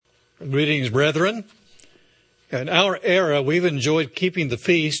Greetings, brethren. In our era, we've enjoyed keeping the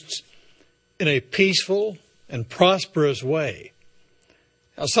feasts in a peaceful and prosperous way.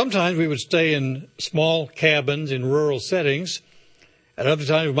 Now, sometimes we would stay in small cabins in rural settings. At other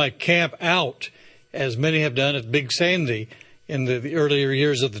times, we might camp out, as many have done at Big Sandy in the earlier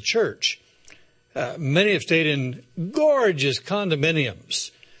years of the church. Many have stayed in gorgeous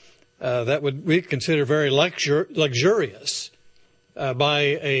condominiums that we consider very luxurious. By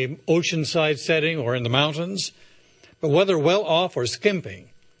a oceanside setting or in the mountains. But whether well off or skimping,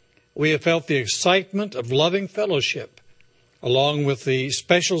 we have felt the excitement of loving fellowship, along with the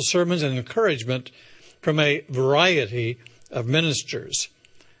special sermons and encouragement from a variety of ministers.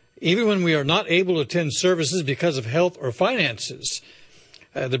 Even when we are not able to attend services because of health or finances,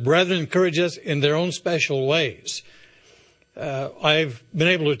 the brethren encourage us in their own special ways. I've been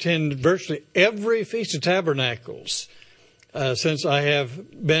able to attend virtually every Feast of Tabernacles since I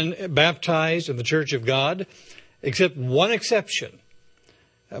have been baptized in the Church of God, except one exception.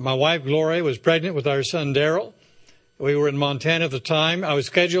 My wife, Gloria, was pregnant with our son, Daryl. We were in Montana at the time. I was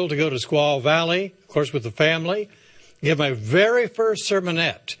scheduled to go to Squaw Valley, of course, with the family, give my very first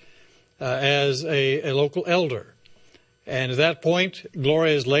sermonette as a local elder. And at that point,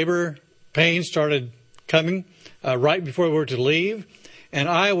 Gloria's labor pains started coming right before we were to leave. And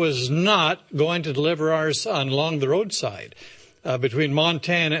I was not going to deliver our son along the roadside between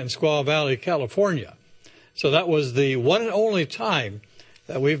Montana and Squaw Valley, California. So that was the one and only time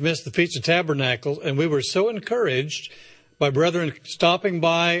that we've missed the Feast of Tabernacles. And we were so encouraged by brethren stopping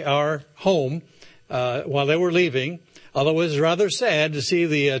by our home while they were leaving, although it was rather sad to see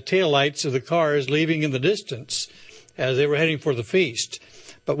the taillights of the cars leaving in the distance as they were heading for the feast.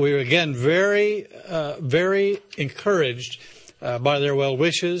 But we were, again, very, very encouraged by their well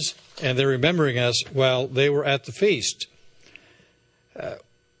wishes and their remembering us while they were at the feast.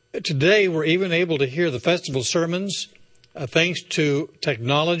 Today, we're even able to hear the festival sermons thanks to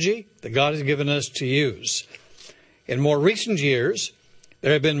technology that God has given us to use. In more recent years,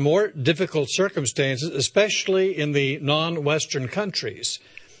 there have been more difficult circumstances, especially in the non-Western countries.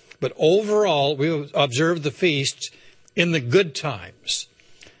 But overall, we observed the feasts in the good times.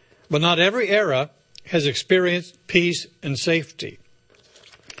 But not every era has experienced peace and safety.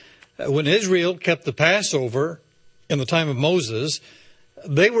 When Israel kept the Passover in the time of Moses,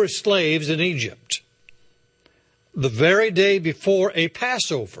 they were slaves in Egypt. The very day before a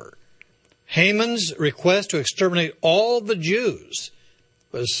Passover, Haman's request to exterminate all the Jews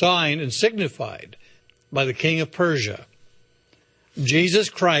was signed and signified by the king of Persia. Jesus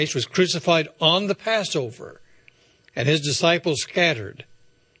Christ was crucified on the Passover, and his disciples scattered.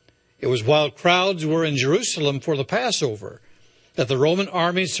 It was while crowds were in Jerusalem for the Passover that the Roman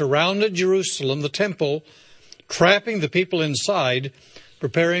army surrounded Jerusalem, the temple, trapping the people inside,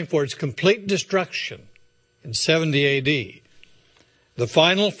 preparing for its complete destruction in 70 A.D. The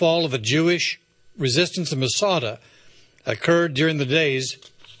final fall of the Jewish resistance of Masada occurred during the days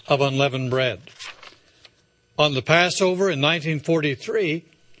of unleavened bread. On the Passover in 1943,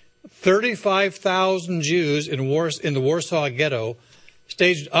 35,000 Jews in the Warsaw Ghetto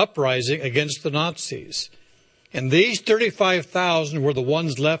staged uprising against the Nazis. And these 35,000 were the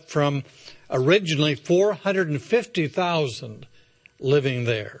ones left from originally 450,000 living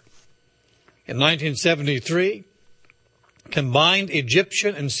there. In 1973, combined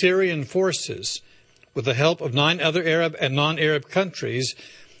Egyptian and Syrian forces, with the help of 9 other Arab and non-Arab countries,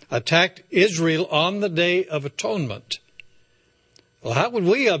 attacked Israel on the Day of Atonement. Well, how would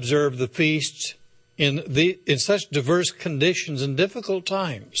we observe the feasts in such diverse conditions and difficult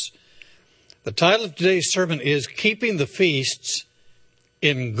times? The title of today's sermon is Keeping the Feasts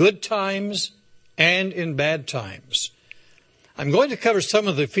in Good Times and in Bad Times. I'm going to cover some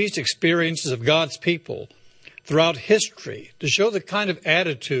of the feast experiences of God's people throughout history to show the kind of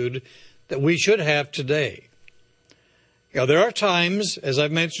attitude that we should have today. Now, there are times, as I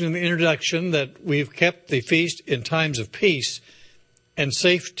mentioned in the introduction, that we've kept the feast in times of peace and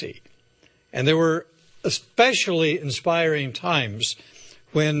safety. And there were especially inspiring times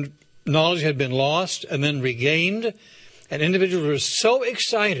when knowledge had been lost and then regained, and individuals were so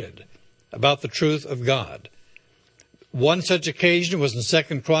excited about the truth of God. One such occasion was in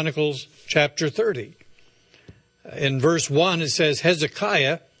 2 Chronicles chapter 30. In verse 1, it says,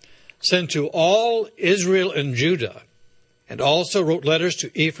 Hezekiah sent to all Israel and Judah, and also wrote letters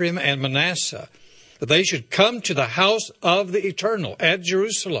to Ephraim and Manasseh, that they should come to the house of the Eternal at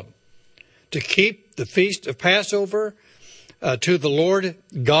Jerusalem to keep the feast of Passover to the Lord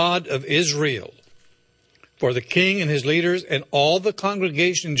God of Israel. For the king and his leaders and all the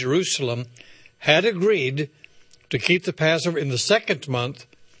congregation in Jerusalem had agreed to keep the Passover in the 2nd month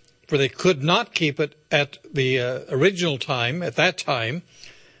for they could not keep it at the original time, at that time,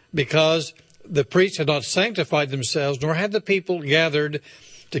 because the priests had not sanctified themselves, nor had the people gathered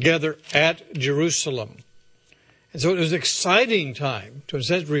together at Jerusalem. And so it was an exciting time to, in a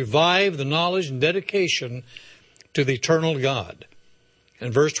sense, revive the knowledge and dedication to the eternal God.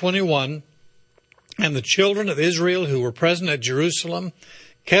 In verse 21, and the children of Israel who were present at Jerusalem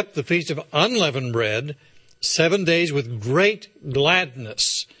kept the feast of unleavened bread 7 days with great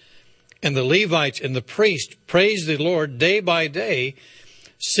gladness. And the Levites and the priests praised the Lord day by day,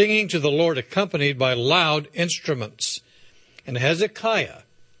 singing to the Lord accompanied by loud instruments. And Hezekiah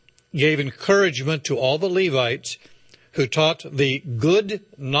gave encouragement to all the Levites who taught the good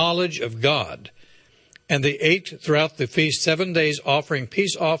knowledge of God. And they ate throughout the feast 7 days, offering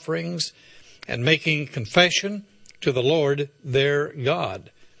peace offerings and making confession to the Lord their God.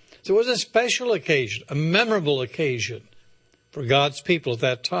 So it was a special occasion, a memorable occasion for God's people at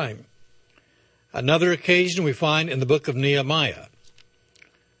that time. Another occasion we find in the book of Nehemiah.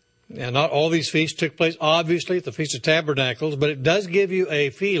 Now, not all these feasts took place, obviously, at the Feast of Tabernacles, but it does give you a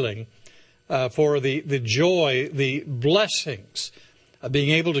feeling for the joy, the blessings of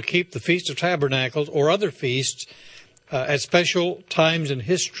being able to keep the Feast of Tabernacles or other feasts at special times in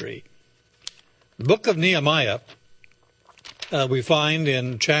history. The book of Nehemiah we find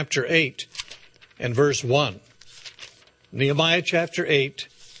in chapter 8 and verse 1. Nehemiah chapter 8,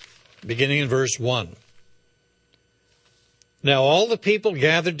 beginning in verse 1. Now all the people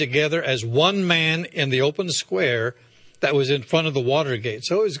gathered together as one man in the open square that was in front of the water gate.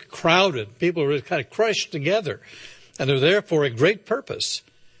 So it was crowded. People were kind of crushed together. And they were there for a great purpose.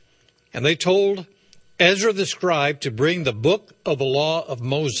 And they told Ezra the scribe to bring the book of the law of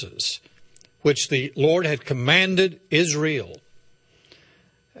Moses, which the Lord had commanded Israel.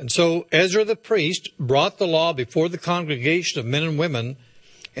 And so Ezra the priest brought the law before the congregation of men and women,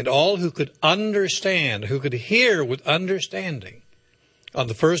 and all who could understand, who could hear with understanding, on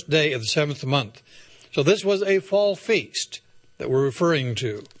the first day of the 7th month. So this was a fall feast that we're referring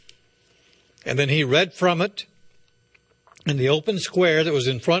to. And then he read from it in the open square that was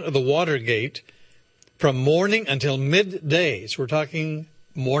in front of the water gate from morning until midday. So we're talking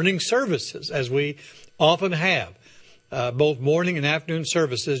morning services, as we often have, both morning and afternoon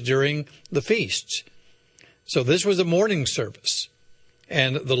services during the feasts. So this was a morning service.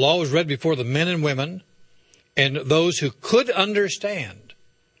 And the law was read before the men and women and those who could understand.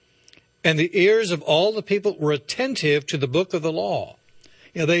 And the ears of all the people were attentive to the book of the law.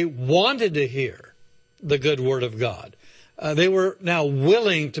 You know, they wanted to hear the good word of God. They were now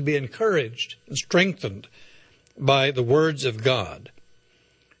willing to be encouraged and strengthened by the words of God.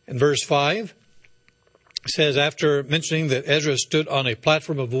 In verse 5, it says, after mentioning that Ezra stood on a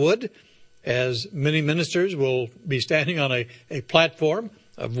platform of wood, as many ministers will be standing on a platform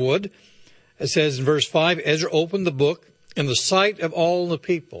of wood. It says in verse 5, Ezra opened the book in the sight of all the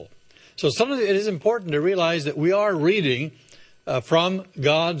people. So sometimes it is important to realize that we are reading from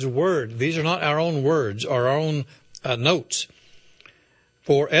God's word. These are not our own words or our own notes.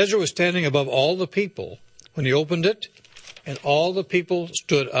 For Ezra was standing above all the people when he opened it, and all the people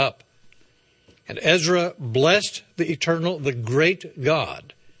stood up. And Ezra blessed the eternal, the great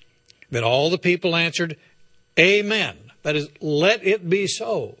God. Then all the people answered, Amen. That is, let it be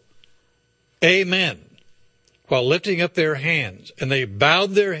so. Amen. While lifting up their hands. And they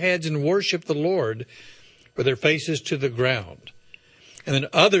bowed their heads and worshiped the Lord with their faces to the ground. And then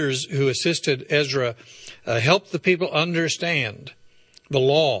others who assisted Ezra helped the people understand the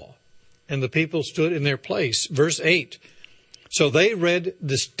law. And the people stood in their place. Verse 8. So they read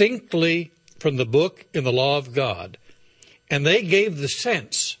distinctly from the book in the law of God. And they gave the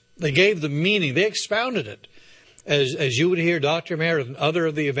sense. They gave the meaning. They expounded it. As you would hear Dr. Meredith and other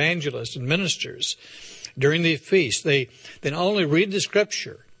of the evangelists and ministers during the feast. They not only read the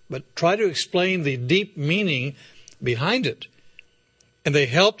scripture, but try to explain the deep meaning behind it. And they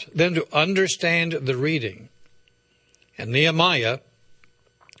helped them to understand the reading. And Nehemiah,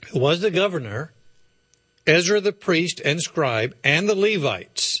 who was the governor, Ezra the priest and scribe, and the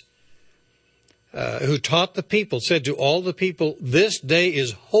Levites, who taught the people, said to all the people, this day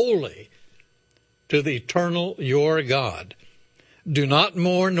is holy to the eternal your God. Do not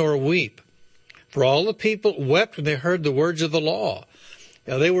mourn nor weep. For all the people wept when they heard the words of the law.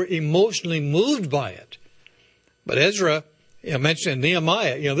 Now, they were emotionally moved by it. But Ezra mentioned in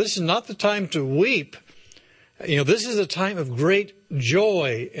Nehemiah, this is not the time to weep. This is a time of great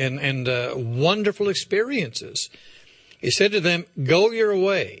joy and wonderful experiences. He said to them, go your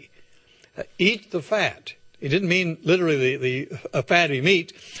way. Eat the fat. He didn't mean literally the fatty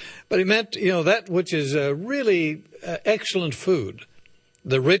meat, but he meant, that which is really excellent food.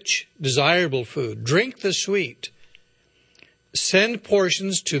 the rich, desirable food. Drink the sweet. Send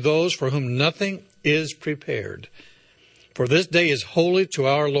portions to those for whom nothing is prepared. For this day is holy to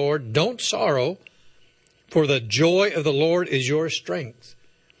our Lord. Don't sorrow, for the joy of the Lord is your strength.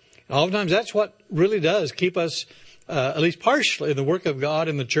 And oftentimes that's what really does keep us, at least partially, in the work of God,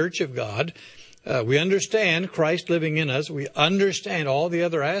 in the church of God. We understand Christ living in us. We understand all the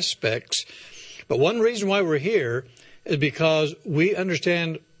other aspects. But one reason why we're here is because we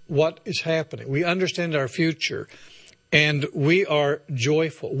understand what is happening. We understand our future. And we are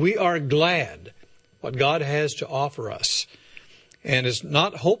joyful. We are glad what God has to offer us. And it's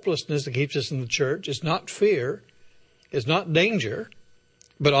not hopelessness that keeps us in the church. It's not fear. It's not danger.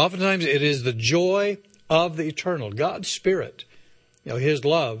 But oftentimes it is the joy of the eternal, God's Spirit. His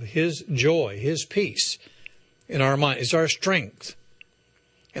love, His joy, His peace in our mind. It's our strength.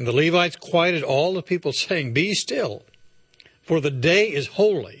 And the Levites quieted all the people, saying, "Be still, for the day is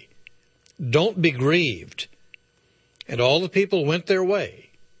holy. Don't be grieved." And all the people went their way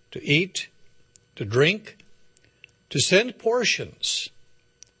to eat, to drink, to send portions,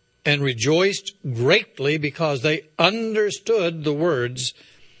 and rejoiced greatly because they understood the words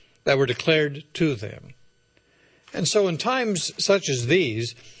that were declared to them. And so in times such as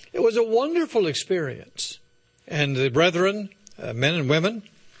these, it was a wonderful experience. And the brethren, men and women,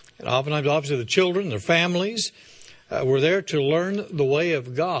 and oftentimes obviously the children, their families, were there to learn the way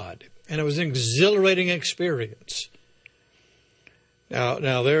of God. And it was an exhilarating experience.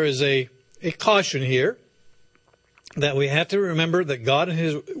 Now there is a caution here that we have to remember that God and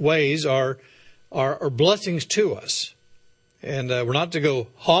His ways are blessings to us. And we're not to go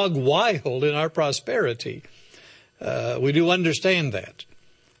hog wild in our prosperity. We do understand that.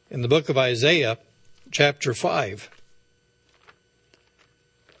 In the book of Isaiah, chapter 5.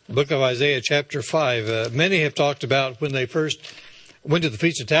 The book of Isaiah, chapter 5. Many have talked about when they first went to the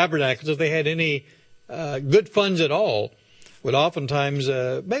Feast of Tabernacles, if they had any good funds at all, would oftentimes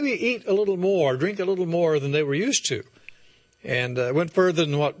maybe eat a little more, drink a little more than they were used to, and went further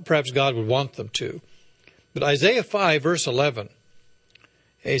than what perhaps God would want them to. But Isaiah 5, verse 11,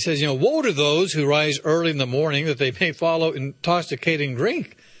 he says, "Woe to those who rise early in the morning that they may follow intoxicating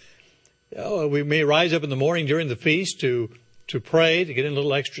drink." We may rise up in the morning during the feast to pray, to get in a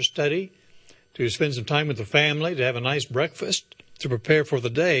little extra study, to spend some time with the family, to have a nice breakfast, to prepare for the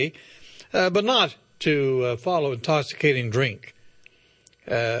day, but not to follow intoxicating drink.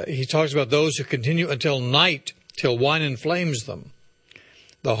 He talks about those who continue until night, till wine inflames them.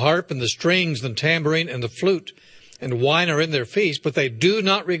 The harp and the strings, the tambourine and the flute and wine are in their feast, but they do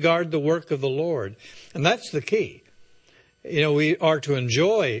not regard the work of the Lord. And that's the key. We are to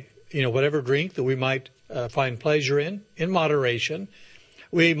enjoy, whatever drink that we might find pleasure in moderation.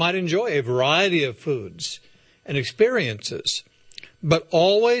 We might enjoy a variety of foods and experiences, but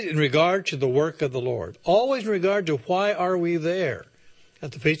always in regard to the work of the Lord. Always in regard to why are we there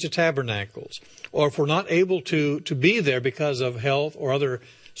at the Feast of Tabernacles, or if we're not able to be there because of health or other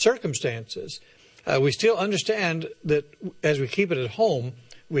circumstances. We still understand that as we keep it at home,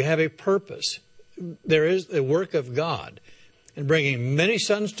 we have a purpose. There is a work of God in bringing many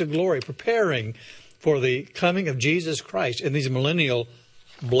sons to glory, preparing for the coming of Jesus Christ and these millennial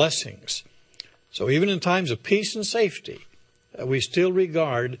blessings. So even in times of peace and safety, we still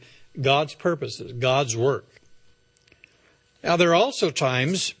regard God's purposes, God's work. Now, there are also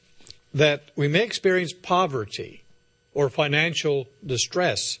times that we may experience poverty or financial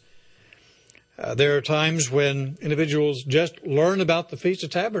distress. There are times when individuals just learn about the Feast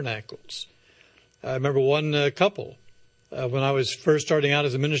of Tabernacles. I remember one couple, when I was first starting out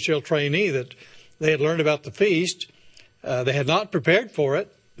as a ministerial trainee, that they had learned about the feast. They had not prepared for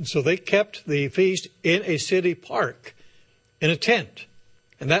it, and so they kept the feast in a city park, in a tent.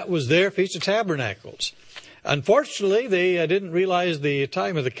 And that was their Feast of Tabernacles. Unfortunately, they didn't realize the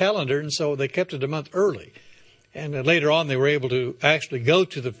time of the calendar, and so they kept it a month early. And later on, they were able to actually go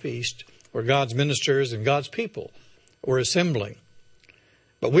to the feast where God's ministers and God's people were assembling.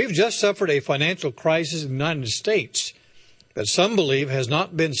 But we've just suffered a financial crisis in the United States that some believe has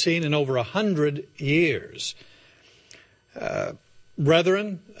not been seen in over 100 years.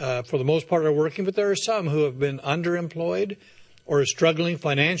 Brethren, for the most part, are working, but there are some who have been underemployed or are struggling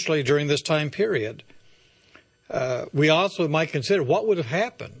financially during this time period. We also might consider what would have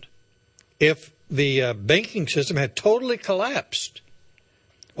happened if the banking system had totally collapsed.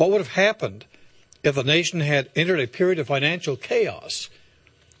 What would have happened if the nation had entered a period of financial chaos?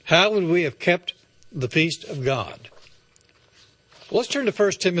 How would we have kept the feast of God? Well, let's turn to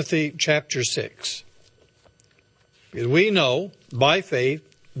 1 Timothy chapter 6. Because we know, by faith,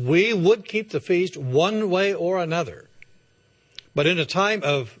 we would keep the feast one way or another. But in a time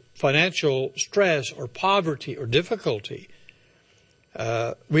of financial stress or poverty or difficulty,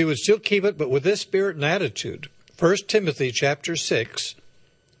 we would still keep it, but with this spirit and attitude. 1 Timothy chapter 6,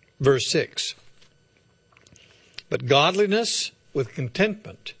 verse 6. But godliness with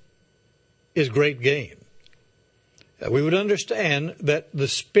contentment is great gain. We would understand that the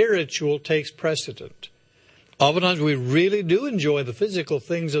spiritual takes precedent. Oftentimes we really do enjoy the physical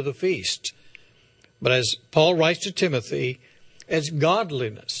things of the feast. But as Paul writes to Timothy, as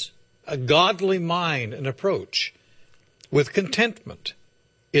godliness, a godly mind and approach with contentment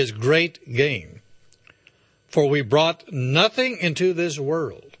is great gain. For we brought nothing into this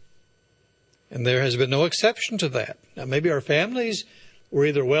world. And there has been no exception to that. Now, maybe our families were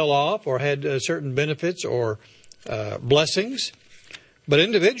either well off or had certain benefits or blessings. But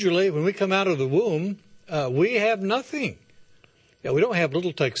individually, when we come out of the womb, we have nothing. We don't have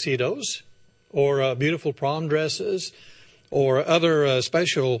little tuxedos or beautiful prom dresses or other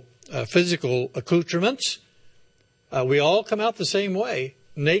special physical accoutrements. We all come out the same way,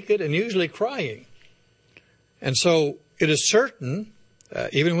 naked and usually crying. And so it is certain,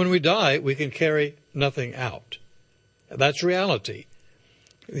 even when we die, we can carry nothing out. That's reality.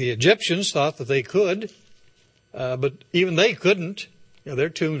 The Egyptians thought that they could, but even they couldn't. Their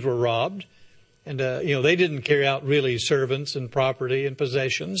tombs were robbed. And, they didn't carry out really servants and property and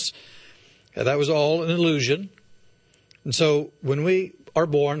possessions. That was all an illusion. And so when we are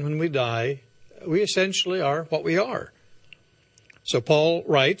born, when we die, we essentially are what we are. So Paul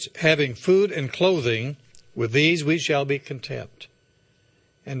writes, having food and clothing, with these we shall be content.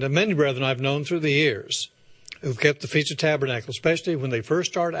 And many brethren I've known through the years who've kept the Feast of Tabernacles, especially when they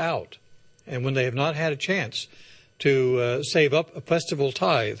first start out and when they have not had a chance to save up a festival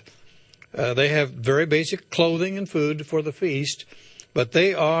tithe. They have very basic clothing and food for the feast, but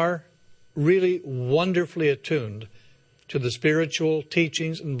they are really wonderfully attuned to the spiritual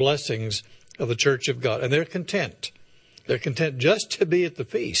teachings and blessings of the Church of God. And they're content. They're content just to be at the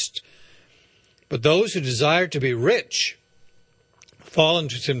feast. But those who desire to be rich fall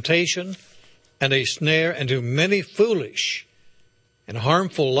into temptation and a snare and to many foolish and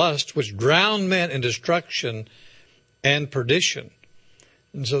harmful lusts which drown men in destruction and perdition.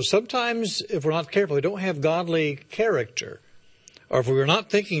 And so sometimes, if we're not careful, we don't have godly character, or if we're not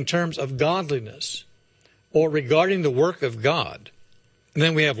thinking in terms of godliness or regarding the work of God, and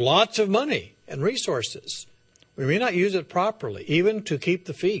then we have lots of money and resources. We may not use it properly, even to keep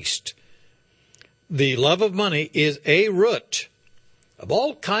the feast. The love of money is a root of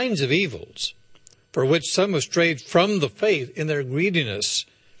all kinds of evils, for which some have strayed from the faith in their greediness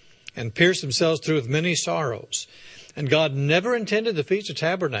and pierced themselves through with many sorrows. And God never intended the Feast of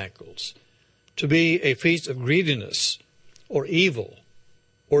Tabernacles to be a feast of greediness or evil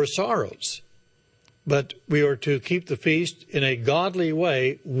or sorrows. But we are to keep the feast in a godly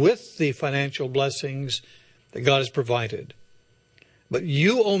way with the financial blessings that God has provided. But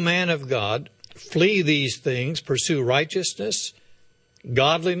you, O man of God, flee these things, pursue righteousness,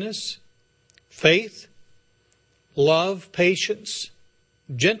 godliness, faith, love, patience,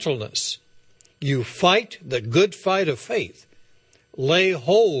 gentleness. You fight the good fight of faith. Lay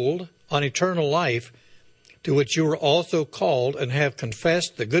hold on eternal life, to which you were also called and have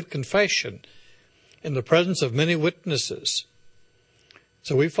confessed the good confession in the presence of many witnesses.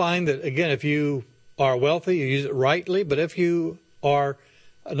 So we find that, again, if you are wealthy, you use it rightly. But if you are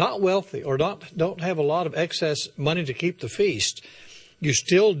not wealthy or don't have a lot of excess money to keep the feast, you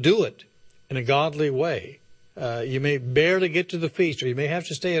still do it in a godly way. You may barely get to the feast, or you may have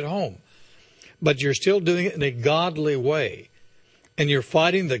to stay at home. But you're still doing it in a godly way. And you're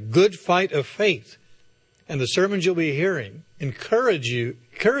fighting the good fight of faith. And the sermons you'll be hearing encourages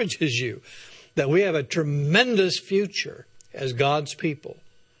you that we have a tremendous future as God's people,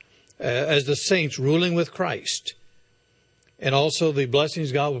 as the saints ruling with Christ. And also the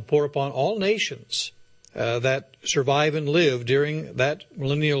blessings God will pour upon all nations that survive and live during that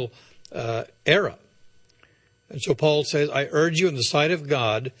millennial era. And so Paul says, I urge you in the sight of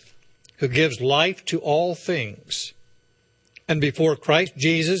God, who gives life to all things, and before Christ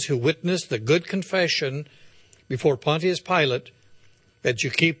Jesus, who witnessed the good confession before Pontius Pilate, that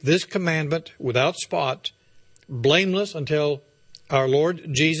you keep this commandment without spot, blameless until our Lord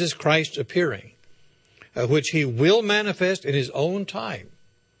Jesus Christ appearing, which he will manifest in his own time.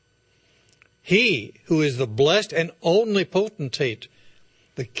 He who is the blessed and only potentate,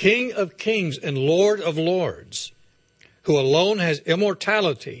 the King of kings and Lord of lords, who alone has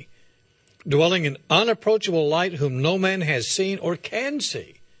immortality, dwelling in unapproachable light, whom no man has seen or can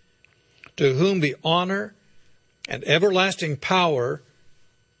see, to whom be honor and everlasting power.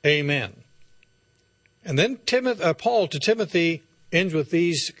 Amen. And then Paul to Timothy ends with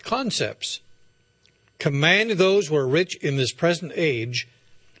these concepts. Command those who are rich in this present age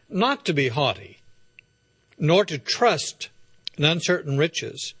not to be haughty, nor to trust in uncertain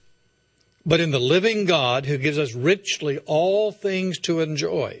riches, but in the living God who gives us richly all things to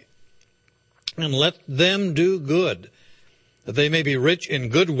enjoy. And let them do good, that they may be rich in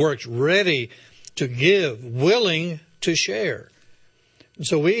good works, ready to give, willing to share. And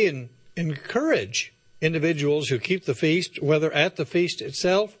so we encourage individuals who keep the feast, whether at the feast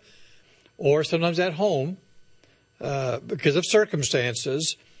itself or sometimes at home, because of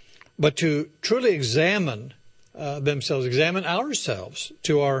circumstances, but to truly examine themselves, examine ourselves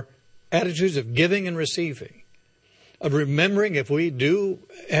to our attitudes of giving and receiving, of remembering if we do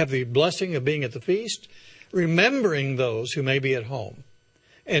have the blessing of being at the feast, remembering those who may be at home,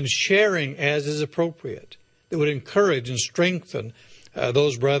 and sharing as is appropriate that would encourage and strengthen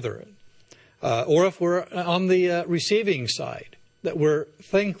those brethren. Or if we're on the receiving side, that we're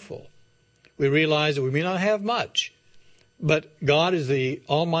thankful. We realize that we may not have much, but God is the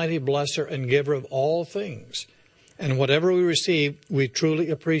almighty blesser and giver of all things. And whatever we receive, we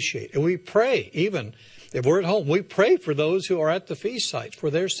truly appreciate. And we pray, even if we're at home, we pray for those who are at the feast sites, for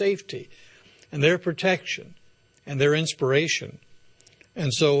their safety and their protection and their inspiration.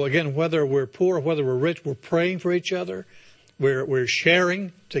 And so, again, whether we're poor or whether we're rich, we're praying for each other. We're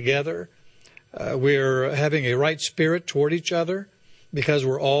sharing together. We're having a right spirit toward each other because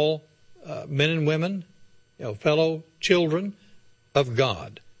we're all men and women, fellow children of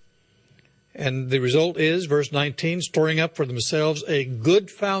God. And the result is, verse 19, storing up for themselves a good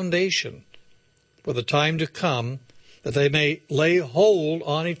foundation for the time to come, that they may lay hold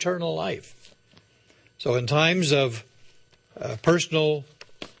on eternal life. So in times of personal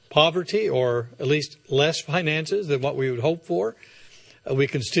poverty, or at least less finances than what we would hope for, we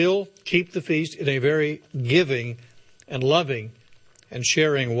can still keep the feast in a very giving and loving and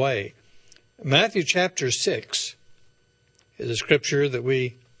sharing way. Matthew chapter 6 is a scripture that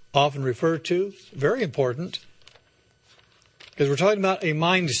we often refer to. Very important, because we're talking about a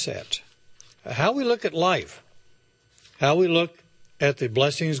mindset, how we look at life, how we look at the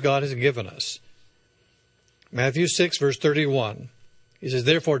blessings God has given us. Matthew 6, verse 31, he says,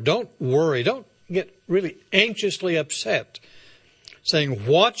 therefore don't worry, don't get really anxiously upset, saying,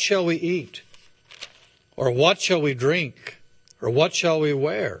 what shall we eat? Or what shall we drink? Or what shall we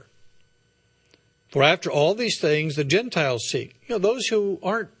wear? For after all these things the Gentiles seek. Those who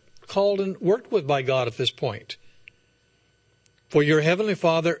aren't called and worked with by God at this point. For your heavenly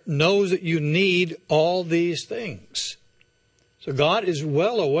Father knows that you need all these things. So God is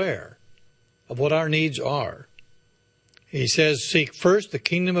well aware of what our needs are. He says, seek first the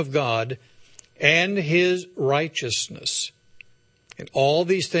kingdom of God and his righteousness, and all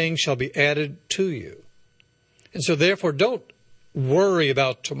these things shall be added to you. And so therefore don't worry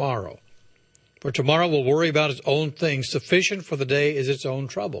about tomorrow, for tomorrow will worry about its own things. Sufficient for the day is its own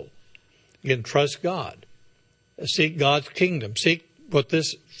trouble. Again, trust God. Seek God's kingdom. Seek what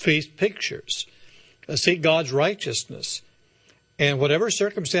this feast pictures. Seek God's righteousness. And whatever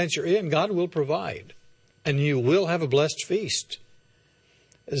circumstance you're in, God will provide. And you will have a blessed feast.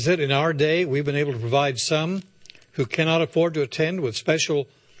 As I said, in our day, we've been able to provide some who cannot afford to attend with special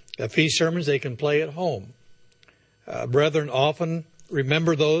feast sermons they can play at home. Brethren often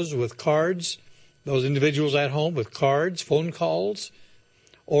remember those with cards, those individuals at home with cards, phone calls,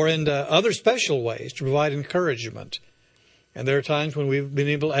 or in other special ways to provide encouragement. And there are times when we've been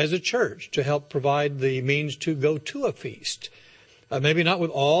able, as a church, to help provide the means to go to a feast. Maybe not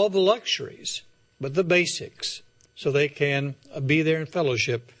with all the luxuries, but the basics, so they can be there in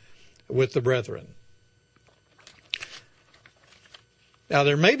fellowship with the brethren. Now,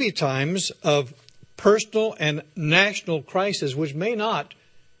 there may be times of personal and national crisis which may not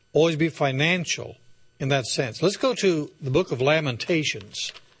always be financial in that sense. Let's go to the book of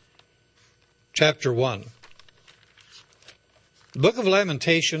Lamentations, chapter 1. The book of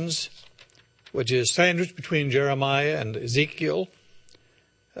Lamentations, which is sandwiched between Jeremiah and Ezekiel,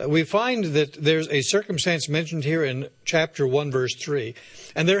 we find that there's a circumstance mentioned here in chapter 1, verse 3.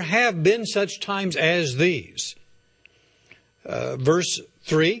 And there have been such times as these. Verse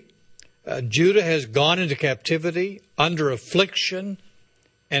 3, Judah has gone into captivity under affliction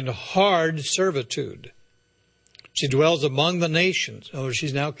and hard servitude. She dwells among the nations. Oh,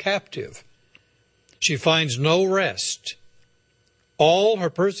 she's now captive. She finds no rest. All her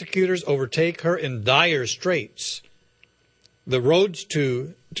persecutors overtake her in dire straits. The roads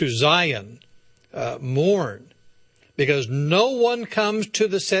to Zion mourn because no one comes to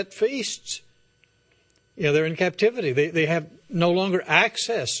the set feasts. They're in captivity. They have no longer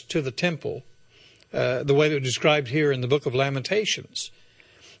access to the temple the way they're described here in the book of Lamentations.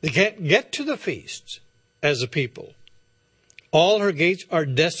 They can't get to the feasts as a people. All her gates are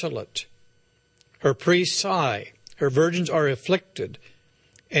desolate. Her priests sigh. Her virgins are afflicted,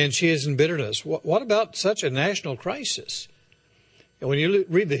 and she is in bitterness. What about such a national crisis? And when you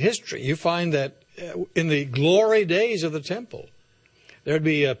read the history, you find that in the glory days of the temple, there'd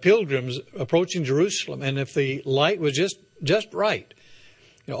be pilgrims approaching Jerusalem, and if the light was just right,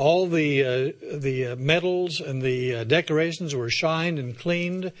 all the metals and the decorations were shined and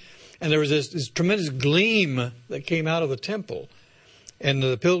cleaned, and there was this tremendous gleam that came out of the temple, and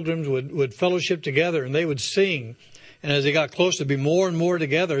the pilgrims would fellowship together, and they would sing, and as they got closer, to be more and more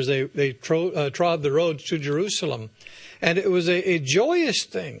together as they trod the roads to Jerusalem, and it was a joyous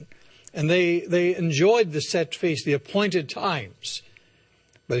thing, and they enjoyed the set feast, the appointed times.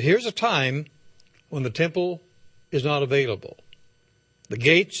 But here's a time when the temple is not available. The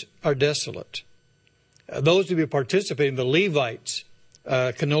gates are desolate. Those who be participating, the Levites,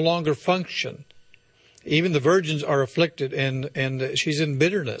 can no longer function. Even the virgins are afflicted, and she's in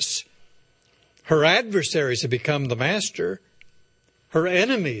bitterness. Her adversaries have become the master. Her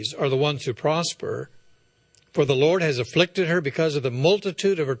enemies are the ones who prosper. For the Lord has afflicted her because of the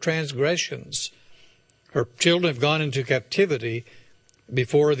multitude of her transgressions. Her children have gone into captivity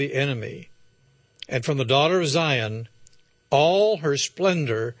before the enemy. And from the daughter of Zion, all her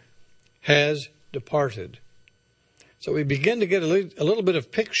splendor has departed. So we begin to get a little bit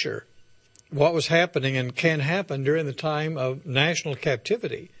of picture of what was happening and can happen during the time of national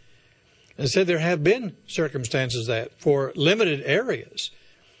captivity. And said there have been circumstances that for limited areas,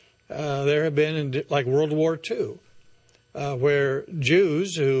 there have been in like World War II, where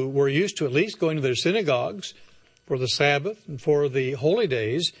Jews who were used to at least going to their synagogues for the Sabbath and for the holy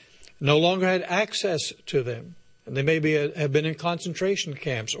days no longer had access to them. And they maybe have been in concentration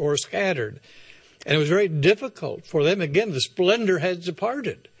camps or scattered. And it was very difficult for them. Again, the splendor had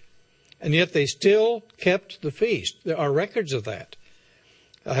departed. And yet they still kept the feast. There are records of that.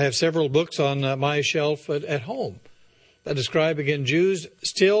 I have several books on my shelf at home that describe, again, Jews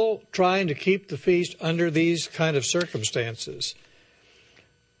still trying to keep the feast under these kind of circumstances.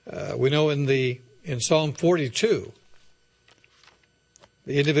 We know in Psalm 42,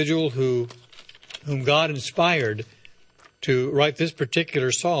 the individual whom God inspired to write this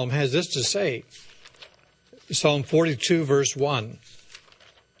particular psalm has this to say. Psalm 42, verse 1.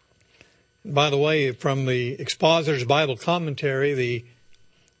 By the way, from the Expositor's Bible Commentary, the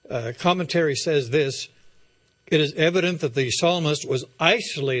commentary says this: it is evident that the psalmist was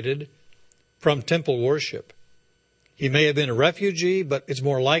isolated from temple worship. He may have been a refugee, but it's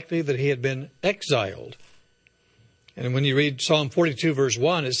more likely that he had been exiled. And when you read Psalm 42, verse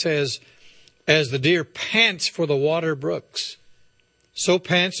 1, it says, as the deer pants for the water brooks, so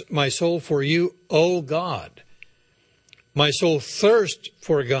pants my soul for you, O God. My soul thirsts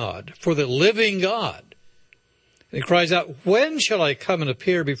for God, for the living God. And he cries out, when shall I come and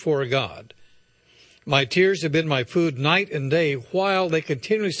appear before God? My tears have been my food night and day, while they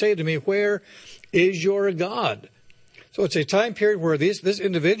continually say to me, where is your God? So it's a time period where this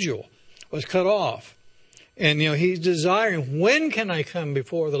individual was cut off. And, he's desiring, when can I come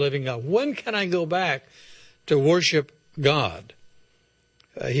before the living God? When can I go back to worship God?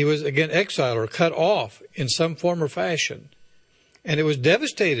 He was, again, exiled or cut off in some form or fashion. And it was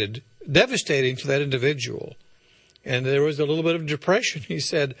devastating to that individual. And there was a little bit of depression. He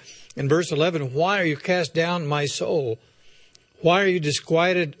said in verse 11, why are you cast down, my soul? Why are you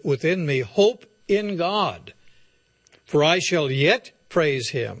disquieted within me? Hope in God, for I shall yet praise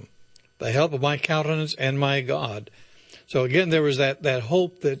him, the help of my countenance and my God. So again, there was that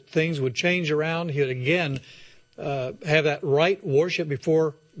hope that things would change around. He would again have that right worship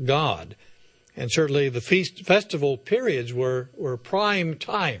before God. And certainly the festival periods were prime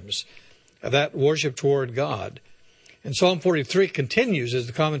times of that worship toward God. And Psalm 43 continues, as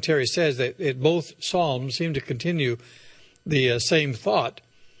the commentary says, that both psalms seem to continue the same thought.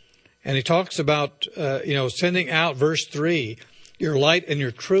 And he talks about, sending out, verse 3, your light and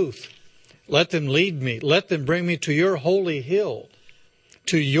your truth. Let them lead me. Let them bring me to your holy hill,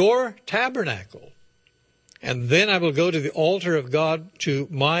 to your tabernacle. And then I will go to the altar of God, to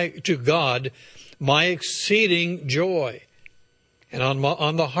God, my exceeding joy. And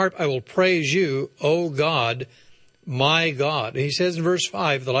on the harp I will praise you, O God, my God. And he says in verse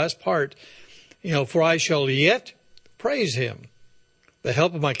 5, the last part, for I shall yet praise him, the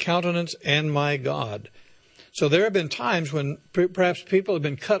help of my countenance and my God. So there have been times when perhaps people have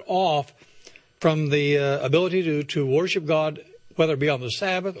been cut off from the ability to worship God, whether it be on the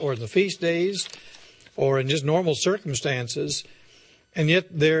Sabbath or in the feast days or in just normal circumstances. And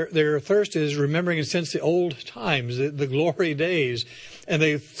yet their thirst is remembering since the old times, the glory days. And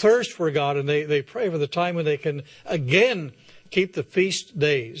they thirst for God, and they pray for the time when they can again keep the feast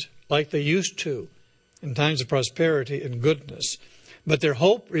days like they used to in times of prosperity and goodness. But their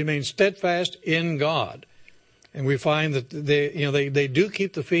hope remains steadfast in God. And we find that they do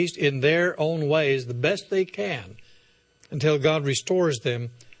keep the feast in their own ways the best they can until God restores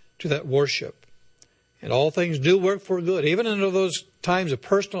them to that worship. And all things do work for good, even under those times of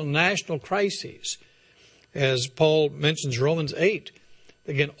personal and national crises. As Paul mentions Romans 8,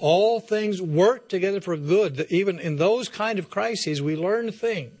 again, all things work together for good. That even in those kind of crises, we learn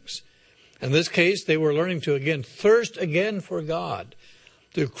things. In this case, they were learning to, again, thirst again for God,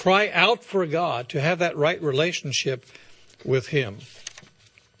 to cry out for God, to have that right relationship with Him.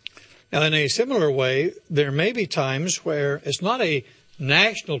 Now, in a similar way, there may be times where it's not a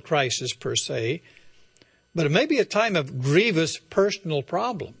national crisis per se, but it may be a time of grievous personal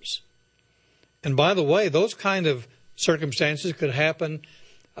problems. And by the way, those kind of circumstances could happen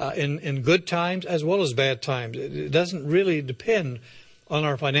in good times as well as bad times. It doesn't really depend on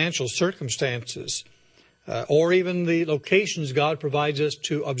our financial circumstances or even the locations God provides us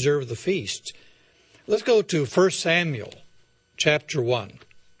to observe the feast. Let's go to 1 Samuel chapter 1.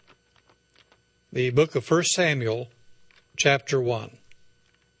 The book of 1 Samuel chapter 1.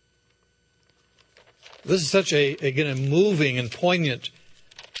 This is such a moving and poignant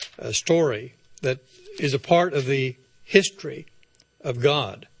story that is a part of the history of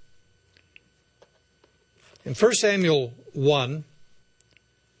God. In 1 Samuel 1,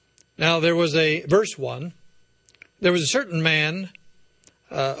 now there was verse 1, there was a certain man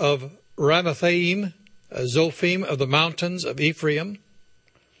of Ramathaim, Zophim of the mountains of Ephraim.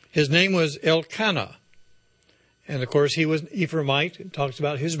 His name was Elkanah. And of course he was an Ephraimite. It talks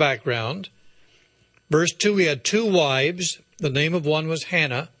about his background. Verse 2, he had 2 wives. The name of one was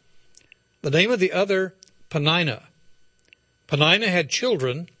Hannah. The name of the other, Peninnah. Peninnah had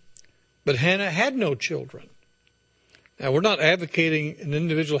children, but Hannah had no children. Now, we're not advocating an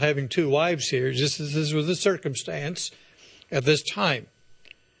individual having 2 wives here. Just as this was the circumstance at this time.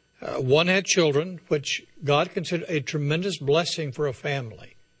 One had children, which God considered a tremendous blessing for a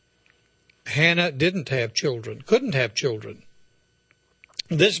family. Hannah didn't have children, couldn't have children.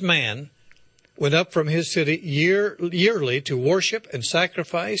 This man went up from his city yearly to worship and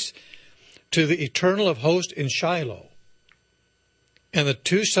sacrifice to the Eternal of hosts in Shiloh. And the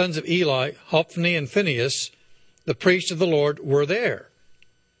 2 sons of Eli, Hophni and Phinehas, the priests of the Lord, were there.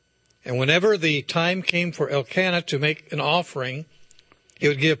 And whenever the time came for Elkanah to make an offering, he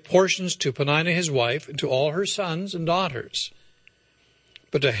would give portions to Peninnah his wife and to all her sons and daughters.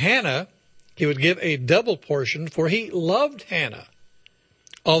 But to Hannah he would give a double portion, for he loved Hannah,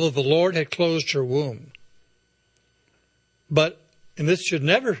 although the Lord had closed her womb. But, and this should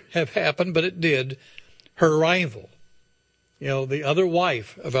never have happened, but it did, her rival, the other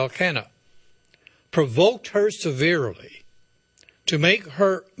wife of Elkanah, provoked her severely to make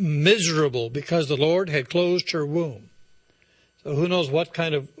her miserable because the Lord had closed her womb. So who knows what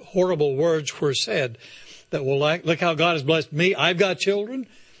kind of horrible words were said that will look how God has blessed me. I've got children.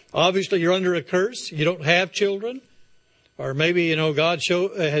 Obviously you're under a curse. You don't have children. Or maybe, God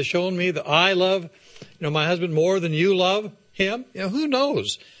has shown me that I love, my husband more than you love him. Who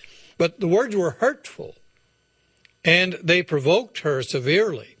knows? But the words were hurtful. And they provoked her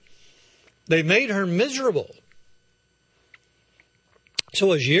severely. They made her miserable.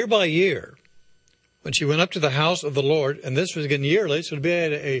 So as year by year, when she went up to the house of the Lord, and this was again yearly, so it would be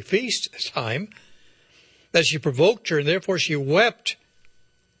at a feast time, that she provoked her, and therefore she wept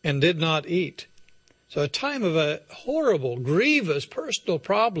and did not eat. So a time of a horrible, grievous personal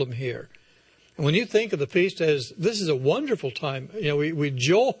problem here. And when you think of the feast as this is a wonderful time, we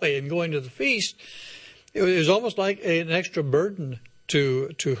joy in going to the feast, it was almost like an extra burden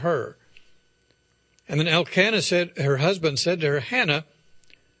to her. And then Elkanah her husband said to her, Hannah,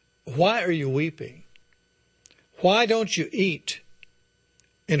 why are you weeping? Why don't you eat?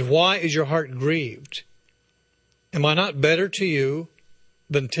 And why is your heart grieved? Am I not better to you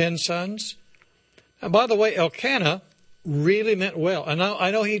than 10 sons? And by the way, Elkanah really meant well. And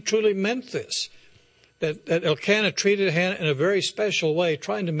I know he truly meant this, that Elkanah treated Hannah in a very special way,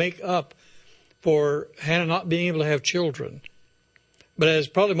 trying to make up for Hannah not being able to have children. But as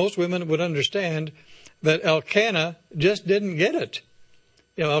probably most women would understand, that Elkanah just didn't get it.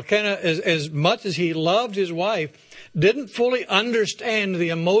 Elkanah, as much as he loved his wife, didn't fully understand the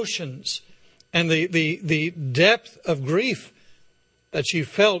emotions and the depth of grief that she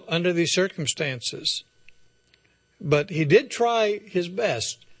felt under these circumstances. But he did try his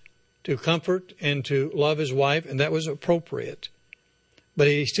best to comfort and to love his wife, and that was appropriate. but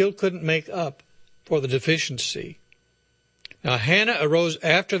he still couldn't make up for the deficiency. Now Hannah arose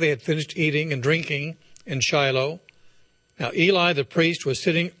after they had finished eating and drinking in Shiloh. Now Eli the priest was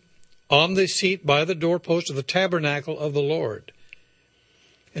sitting on the seat by the doorpost of the tabernacle of the Lord.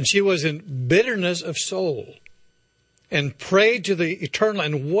 And she was in bitterness of soul and prayed to the Eternal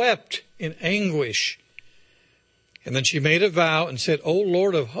and wept in anguish. And then she made a vow and said, O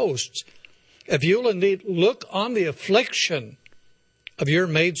Lord of hosts, if you will indeed look on the affliction of your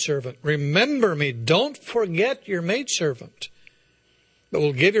maidservant, remember me, don't forget your maidservant, but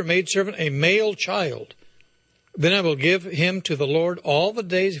will give your maidservant a male child. Then I will give him to the Lord all the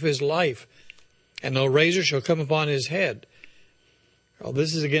days of his life, and no razor shall come upon his head. Well,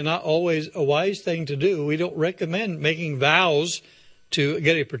 this is, again, not always a wise thing to do. We don't recommend making vows to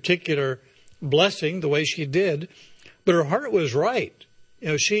get a particular blessing the way she did, but her heart was right.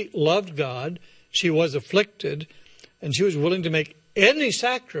 She loved God, she was afflicted, and she was willing to make any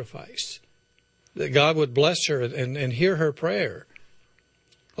sacrifice that God would bless her and hear her prayer.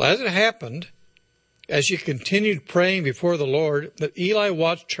 Well, as it happened, as she continued praying before the Lord, that Eli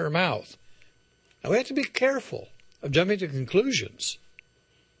watched her mouth. Now, we have to be careful of jumping to conclusions.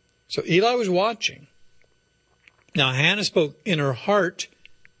 So Eli was watching. Now, Hannah spoke in her heart,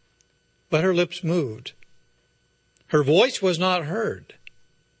 but her lips moved. Her voice was not heard.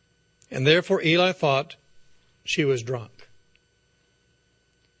 And therefore Eli thought she was drunk.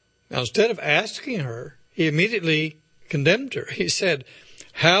 Now, instead of asking her, he immediately condemned her. He said,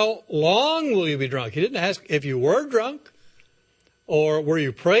 how long will you be drunk? He didn't ask if you were drunk, or were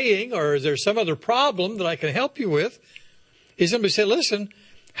you praying, or is there some other problem that I can help you with? He simply said, listen,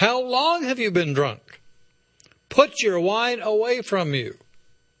 how long have you been drunk? Put your wine away from you.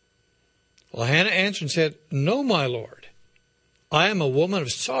 Well, Hannah answered and said, no, my Lord, I am a woman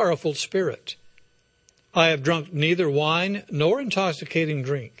of sorrowful spirit. I have drunk neither wine nor intoxicating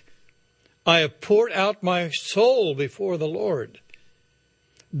drink. I have poured out my soul before the Lord.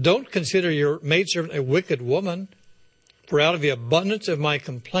 Don't consider your maidservant a wicked woman, for out of the abundance of my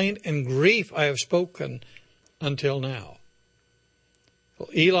complaint and grief I have spoken until now. Well,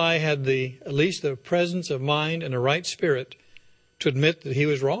 Eli had at least the presence of mind and a right spirit to admit that he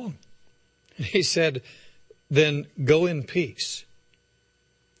was wrong. And he said, then go in peace.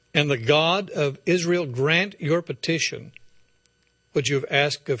 And the God of Israel grant your petition, which you have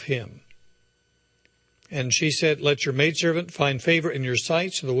asked of him. And she said, let your maidservant find favor in your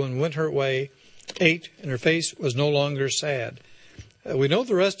sight. So the woman went her way, ate, and her face was no longer sad. We know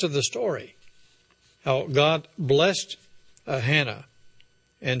the rest of the story, how God blessed Hannah.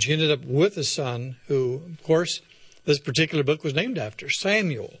 And she ended up with a son who, of course, this particular book was named after,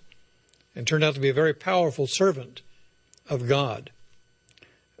 Samuel, and turned out to be a very powerful servant of God.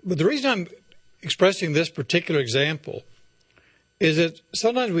 But the reason I'm expressing this particular example is that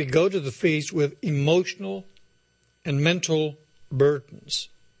sometimes we go to the feast with emotional and mental burdens.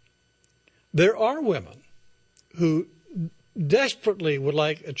 There are women who desperately would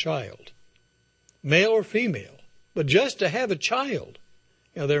like a child, male or female, but just to have a child.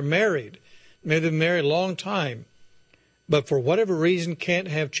 They're married. Maybe they've been married a long time, but for whatever reason can't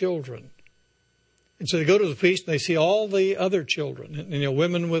have children. And so they go to the feast and they see all the other children, and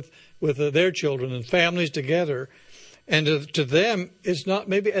women with their children and families together. And to them, it's not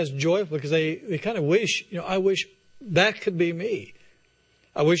maybe as joyful because they kind of wish, I wish that could be me.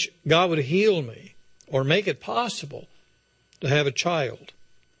 I wish God would heal me or make it possible to have a child.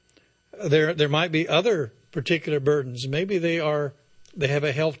 There might be other particular burdens. Maybe they have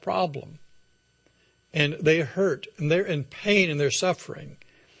a health problem and they hurt and they're in pain and they're suffering.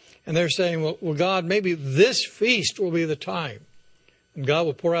 And they're saying, well, God, maybe this feast will be the time. And God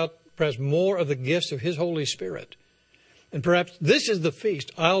will pour out perhaps more of the gifts of his Holy Spirit. And perhaps this is the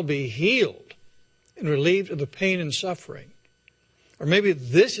feast. I'll be healed and relieved of the pain and suffering. Or maybe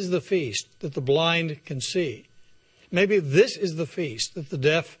this is the feast that the blind can see. Maybe this is the feast that the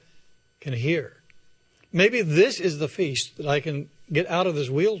deaf can hear. Maybe this is the feast that I can get out of this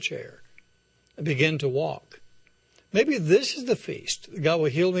wheelchair and begin to walk. Maybe this is the feast that God will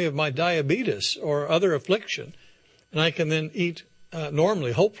heal me of my diabetes or other affliction, and I can then eat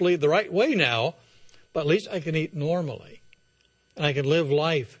normally, hopefully the right way now, but at least I can eat normally. And I can live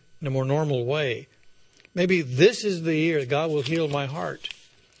life in a more normal way. Maybe this is the year that God will heal my heart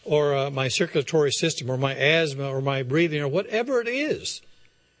or my circulatory system or my asthma or my breathing or whatever it is.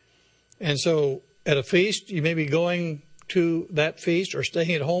 And so at a feast, you may be going to that feast or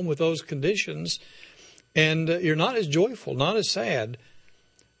staying at home with those conditions, and you're not as joyful, not as sad.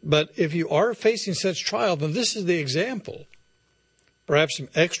 But if you are facing such trial, then this is the example. Perhaps some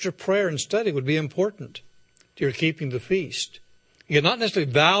extra prayer and study would be important to your keeping the feast. Again, not necessarily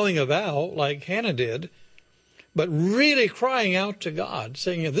vowing a vow like Hannah did, but really crying out to God,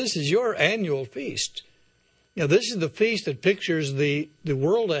 saying, this is your annual feast. This is the feast that pictures the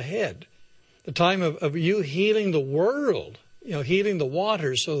world ahead, the time of you healing the world, healing the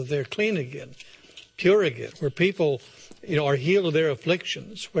waters so that they're clean again, pure again, where people, are healed of their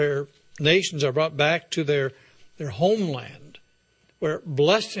afflictions, where nations are brought back to their homeland, where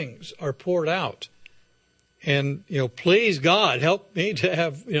blessings are poured out. And, please God, help me to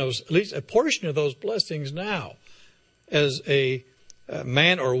have, at least a portion of those blessings now as a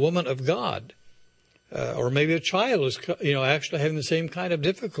man or woman of God. Or maybe a child is, actually having the same kind of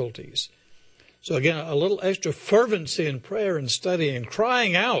difficulties. So again, a little extra fervency in prayer and study and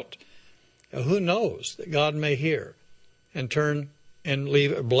crying out. Who knows that God may hear and turn and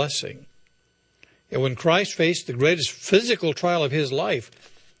leave a blessing. And when Christ faced the greatest physical trial of his life,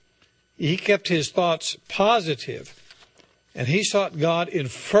 he kept his thoughts positive, and he sought God in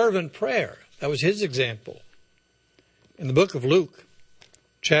fervent prayer. That was his example. In the book of Luke,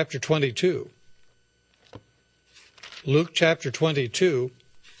 chapter 22, Luke chapter 22,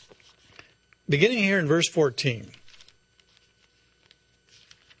 beginning here in verse 14.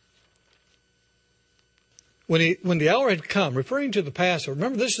 When the hour had come, referring to the Passover,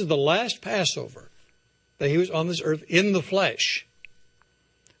 remember this is the last Passover that he was on this earth in the flesh.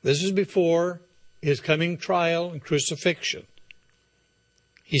 This is before his coming trial and crucifixion.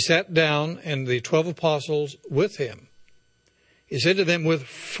 He sat down, and the 12 apostles with him. He said to them, with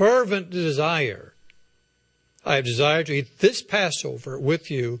fervent desire, I have desired to eat this Passover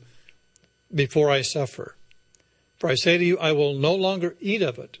with you before I suffer. For I say to you, I will no longer eat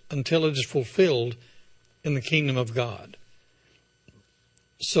of it until it is fulfilled in the kingdom of God.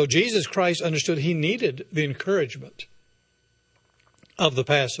 So Jesus Christ understood he needed the encouragement of the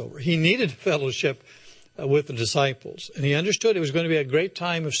Passover. He needed fellowship with the disciples. And he understood it was going to be a great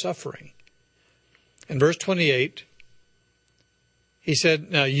time of suffering. In verse 28, he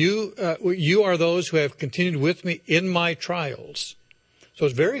said, now you are those who have continued with me in my trials. So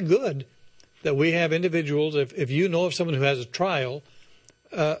it's very good that we have individuals, if you know of someone who has a trial,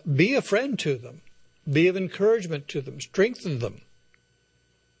 be a friend to them. Be of encouragement to them. Strengthen them.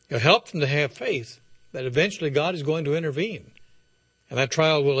 Help them to have faith that eventually God is going to intervene and that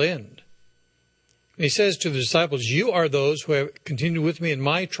trial will end. And he says to the disciples, you are those who have continued with me in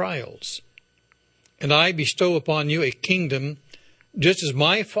my trials, and I bestow upon you a kingdom just as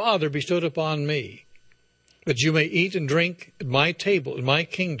my Father bestowed upon me, that you may eat and drink at my table in my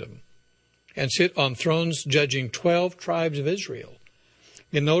kingdom and sit on thrones judging 12 tribes of Israel.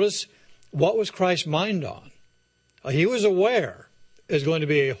 You notice, what was Christ's mind on? He was aware there's going to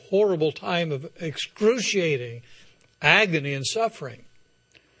be a horrible time of excruciating agony and suffering.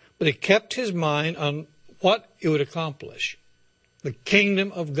 But he kept his mind on what it would accomplish. The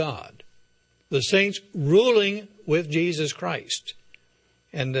kingdom of God. The saints ruling with Jesus Christ.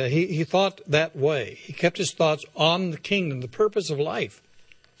 And he thought that way. He kept his thoughts on the kingdom, the purpose of life.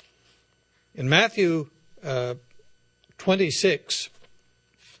 In Matthew 26,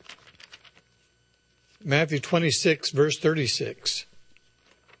 verse 36,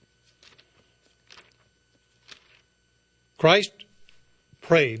 Christ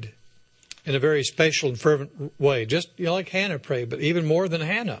prayed in a very special and fervent way, just like Hannah prayed, but even more than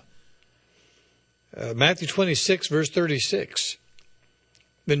Hannah. Matthew 26, verse 36.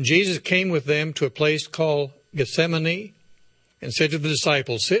 Then Jesus came with them to a place called Gethsemane and said to the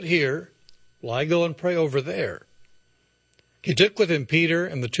disciples, sit here while I go and pray over there. He took with him Peter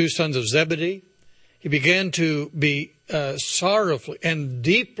and the 2 sons of Zebedee. He began to be sorrowful and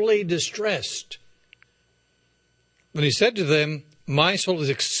deeply distressed. When he said to them, my soul is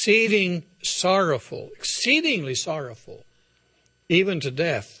exceedingly sorrowful, even to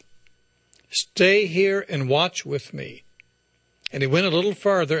death. Stay here and watch with me. And he went a little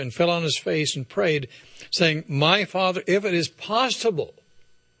farther and fell on his face and prayed, saying, my Father, if it is possible,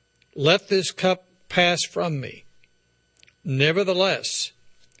 let this cup pass from me. Nevertheless,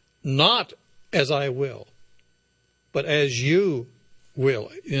 not as I will, but as you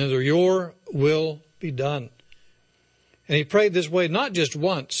will. Your will be done. And he prayed this way not just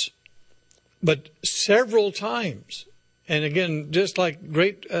once, but several times. And again, just like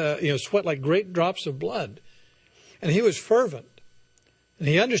sweat like great drops of blood. And he was fervent. And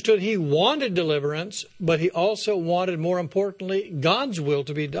he understood he wanted deliverance, but he also wanted, more importantly, God's will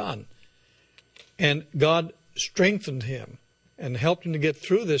to be done. And God strengthened him and helped him to get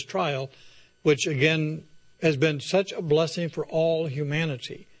through this trial, which again has been such a blessing for all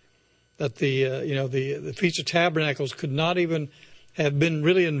humanity. That the Feast of Tabernacles could not even have been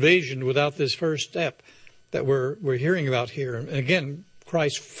really envisioned without this first step that we're hearing about here. And again,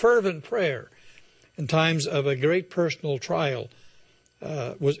 Christ's fervent prayer in times of a great personal trial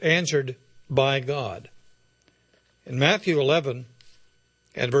was answered by God. In Matthew 11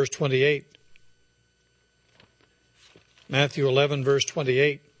 and verse 28, Matthew 11, verse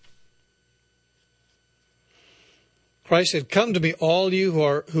 28, Christ said, "Come to me, all you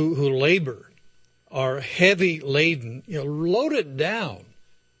who labor, are heavy laden, loaded down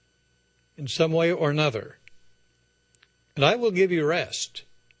in some way or another, and I will give you rest.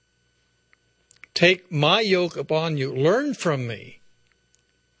 Take my yoke upon you, learn from me,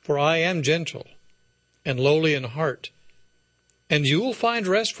 for I am gentle and lowly in heart, and you will find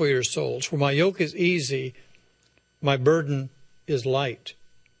rest for your souls, for my yoke is easy, my burden is light."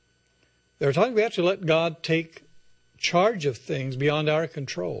 There are times we have to let God take charge of things beyond our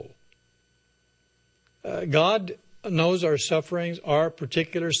control. God knows our sufferings, our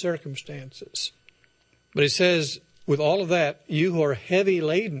particular circumstances. But he says, with all of that, you who are heavy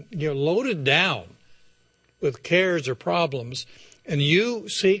laden, you're loaded down with cares or problems, and you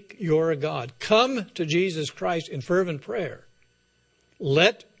seek your God. Come to Jesus Christ in fervent prayer.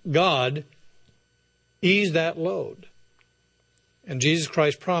 Let God ease that load. And Jesus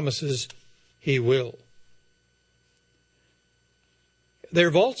Christ promises he will. There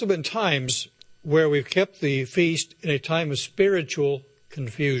have also been times where we've kept the feast in a time of spiritual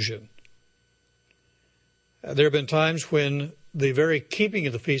confusion. There have been times when the very keeping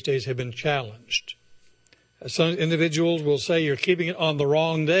of the feast days have been challenged. Some individuals will say you're keeping it on the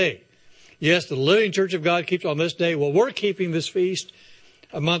wrong day. Yes, the Living Church of God keeps it on this day. Well, we're keeping this feast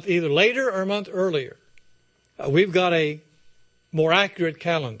a month either later or a month earlier. We've got a more accurate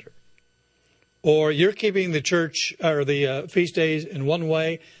calendar. Or you're keeping the church or the feast days in one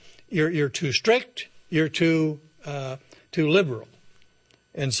way. You're too strict. You're too liberal.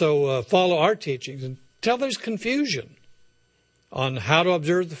 And so follow our teachings. And tell there's confusion on how to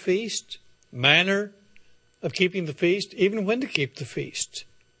observe the feast, manner of keeping the feast, even when to keep the feast.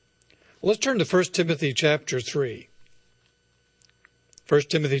 Well, let's turn to 1 Timothy chapter 3. 1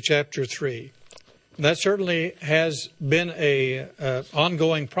 Timothy chapter 3. And that certainly has been a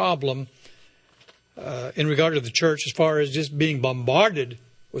ongoing problem in regard to the church as far as just being bombarded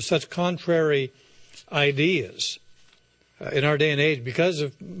with such contrary ideas in our day and age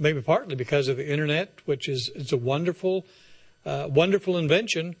maybe partly because of the internet, which it's a wonderful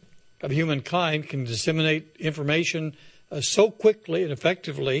invention of humankind, can disseminate information so quickly and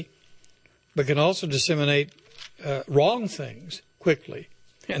effectively, but can also disseminate wrong things quickly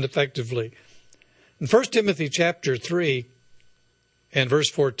and effectively. In 1 Timothy chapter 3 and verse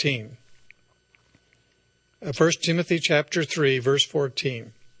 14, 1 Timothy chapter 3, verse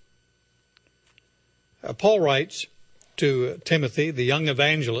 14. Paul writes to Timothy, the young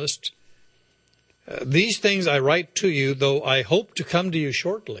evangelist, "These things I write to you, though I hope to come to you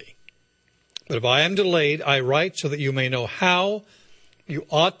shortly. But if I am delayed, I write so that you may know how you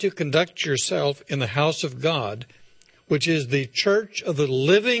ought to conduct yourself in the house of God, which is the church of the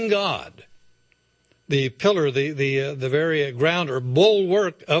living God, the pillar, the very ground or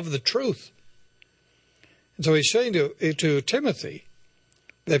bulwark of the truth." And so he's saying to Timothy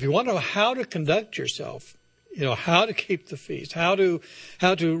that if you want to know how to conduct yourself, how to keep the feast, how to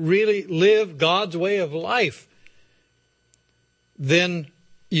really live God's way of life, then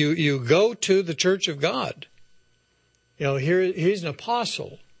you go to the church of God. Here he's an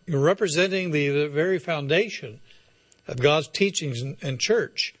apostle. You're representing the very foundation of God's teachings and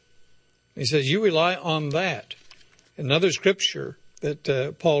church. He says you rely on that. Another scripture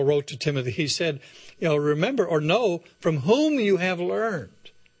that Paul wrote to Timothy, he said, remember or know from whom you have learned.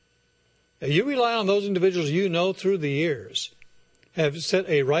 Now, you rely on those individuals you know through the years, have set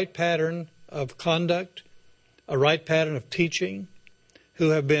a right pattern of conduct, a right pattern of teaching, who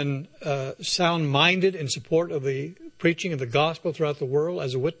have been sound-minded in support of the preaching of the gospel throughout the world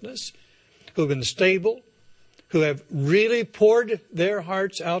as a witness, who have been stable, who have really poured their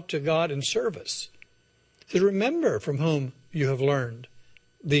hearts out to God in service. So remember from whom you have learned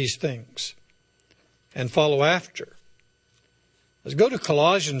these things and follow after. Let's go to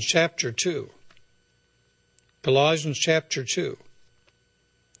Colossians chapter 2. Colossians chapter 2.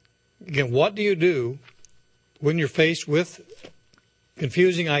 Again, what do you do when you're faced with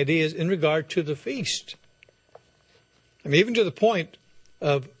confusing ideas in regard to the feast? Even to the point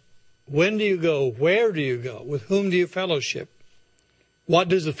of when do you go, where do you go, with whom do you fellowship? What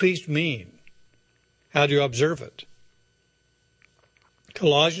does the feast mean? How do you observe it?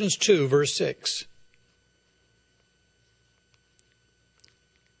 Colossians 2, verse 6.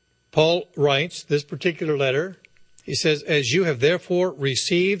 Paul writes this particular letter. He says, "As you have therefore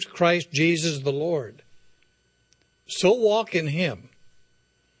received Christ Jesus the Lord, so walk in Him.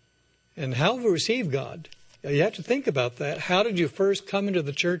 And how have we received God? You have to think about that. How did you first come into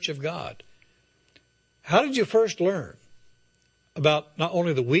the church of God? How did you first learn about not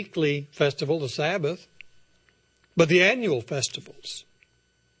only the weekly festival, the Sabbath, but the annual festivals?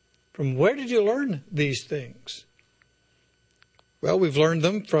 From where did you learn these things? Well, we've learned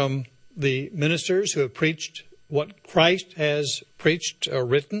them from the ministers who have preached what Christ has preached or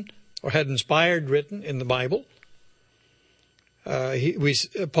written or had inspired written in the Bible.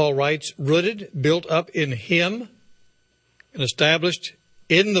 Paul writes, rooted, built up in Him, and established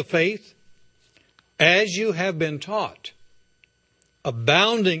in the faith, as you have been taught,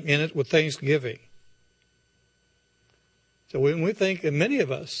 abounding in it with thanksgiving. So when we think, and many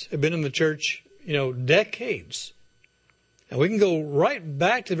of us have been in the church, decades, and we can go right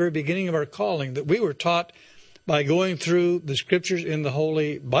back to the very beginning of our calling, that we were taught by going through the scriptures in the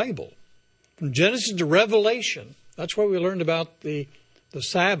Holy Bible. From Genesis to Revelation, that's where we learned about the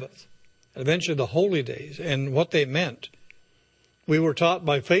Sabbath, and eventually the holy days, and what they meant. We were taught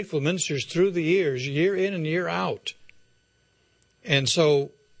by faithful ministers through the years, year in and year out. And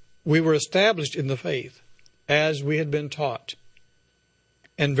so we were established in the faith as we had been taught,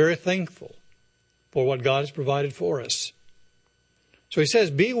 and very thankful for what God has provided for us. So he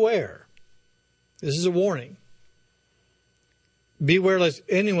says, beware. This is a warning. Beware lest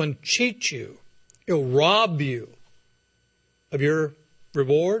anyone cheat you. He'll rob you of your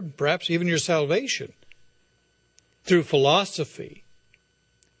reward, perhaps even your salvation, through philosophy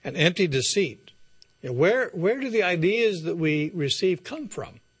and empty deceit. Where do the ideas that we receive come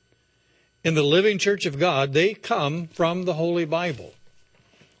from? In the living church of God, they come from the Holy Bible.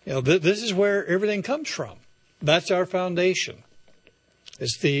 This is where everything comes from. That's our foundation.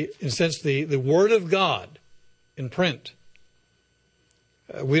 It's in a sense, the Word of God in print.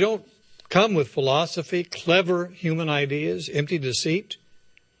 We don't come with philosophy, clever human ideas, empty deceit.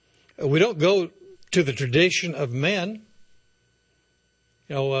 We don't go to the tradition of men.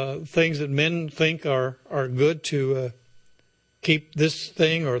 Things that men think are good to keep this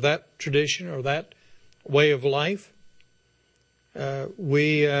thing or that tradition or that way of life. And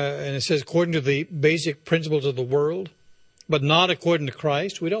it says according to the basic principles of the world, but not according to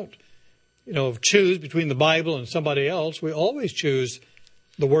Christ. We don't, choose between the Bible and somebody else. We always choose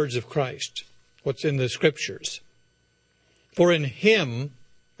the words of Christ, what's in the Scriptures. For in Him,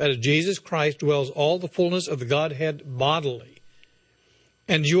 that is Jesus Christ, dwells all the fullness of the Godhead bodily.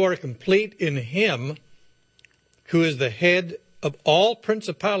 And you are complete in Him, who is the head of all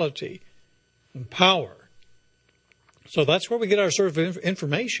principality and power. So that's where we get our sort of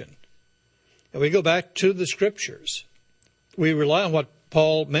information. And we go back to the Scriptures. We rely on what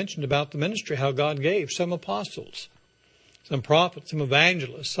Paul mentioned about the ministry, how God gave some apostles, some prophets, some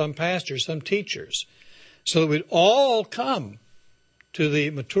evangelists, some pastors, some teachers, so that we'd all come to the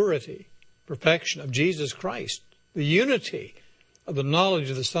maturity, perfection of Jesus Christ, the unity of the knowledge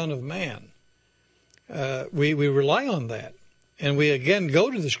of the Son of Man. We rely on that. And we again go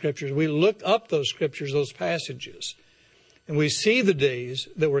to the Scriptures. We look up those Scriptures, those passages. And we see the days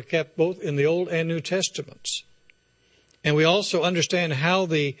that were kept both in the Old and New Testaments. And we also understand how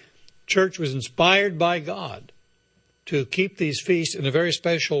the church was inspired by God to keep these feasts in a very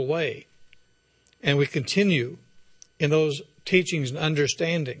special way. And we continue in those teachings and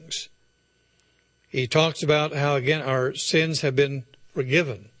understandings. He talks about how, again, our sins have been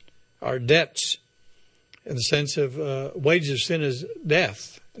forgiven, our debts, in the sense of wages of sin is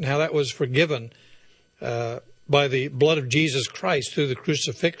death, and how that was forgiven by the blood of Jesus Christ through the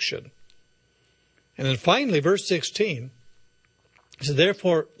crucifixion. And then finally, verse 16, it says,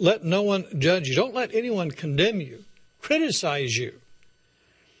 therefore, let no one judge you. Don't let anyone condemn you, criticize you,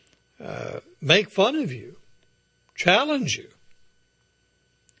 make fun of you, challenge you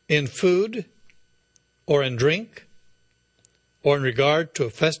in food or in drink or in regard to a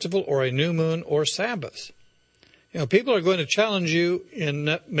festival or a new moon or Sabbath. People are going to challenge you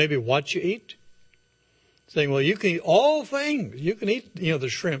in maybe what you eat, saying, well, you can eat all things. You can eat, the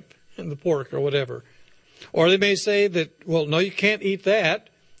shrimp and the pork or whatever. Or they may say that, well, no, you can't eat that.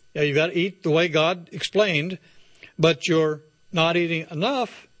 You've got to eat the way God explained, but you're not eating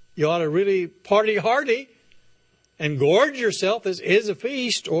enough. You ought to really party hardy and gorge yourself. This is a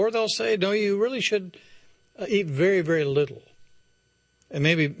feast. Or they'll say, no, you really should eat very, very little, and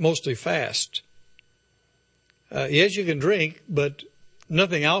maybe mostly fast. Yes, you can drink, but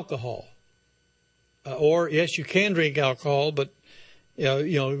nothing alcohol. Or yes, you can drink alcohol, but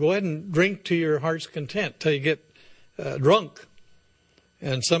go ahead and drink to your heart's content till you get drunk.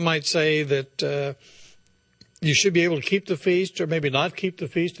 And some might say that you should be able to keep the feast, or maybe not keep the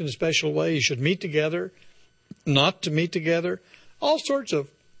feast in a special way. You should meet together not to meet together. All sorts of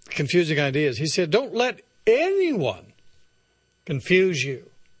confusing ideas. He said, don't let anyone confuse you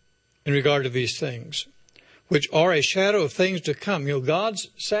in regard to these things, which are a shadow of things to come. You know, God's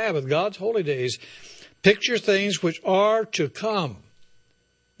Sabbath, God's holy days, picture things which are to come.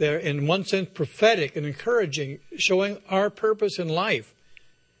 They're, in one sense, prophetic and encouraging, showing our purpose in life.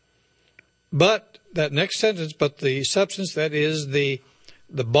 But that next sentence, but the substance, that is the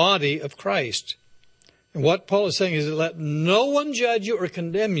body of Christ. And what Paul is saying is that let no one judge you or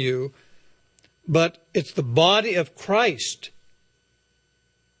condemn you, but it's the body of Christ.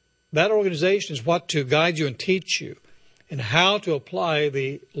 That organization is what to guide you and teach you and how to apply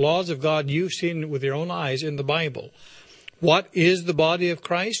the laws of God you've seen with your own eyes in the Bible. What is the body of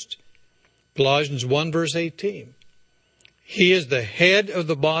Christ? Colossians 1 verse 18. He is the head of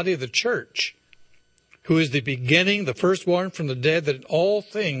the body of the church, who is the beginning, the firstborn from the dead, that in all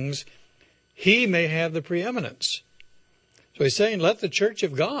things he may have the preeminence. So he's saying, let the church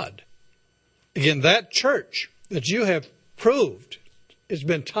of God, again, that church that you have proved, it's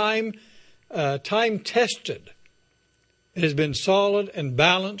been time tested. It has been solid and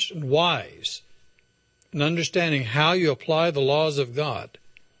balanced and wise in understanding how you apply the laws of God.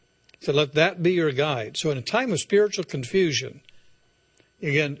 So let that be your guide. So in a time of spiritual confusion,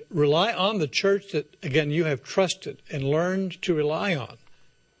 again, rely on the church that, again, you have trusted and learned to rely on.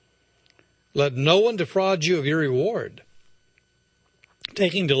 Let no one defraud you of your reward,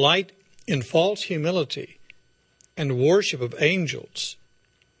 taking delight in false humility and worship of angels,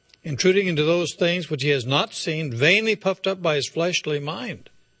 intruding into those things which he has not seen, vainly puffed up by his fleshly mind.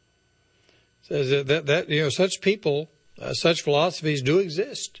 It says that such people, such philosophies do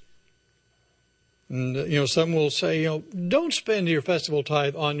exist. And, some will say, don't spend your festival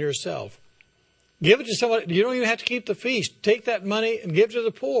tithe on yourself. Give it to somebody. You don't even have to keep the feast. Take that money and give it to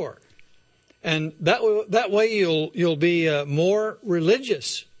the poor. And that way you'll be more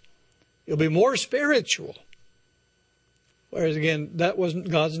religious. You'll be more spiritual. Whereas, again, that wasn't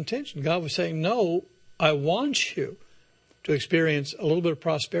God's intention. God was saying, no, I want you to experience a little bit of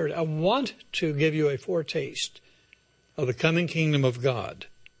prosperity. I want to give you a foretaste of the coming kingdom of God.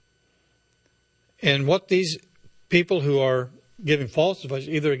 And what these people who are giving false advice,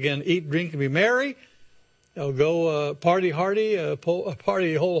 either, again, eat, drink, and be merry, go party hardy,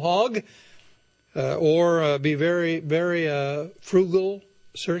 party whole hog, or be very, very frugal,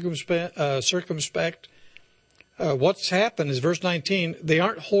 circumspect. What's happened is, verse 19, they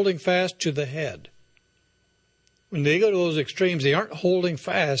aren't holding fast to the head. When they go to those extremes, they aren't holding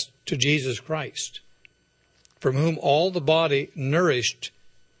fast to Jesus Christ, from whom all the body, nourished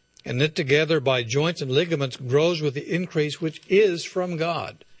and knit together by joints and ligaments, grows with the increase which is from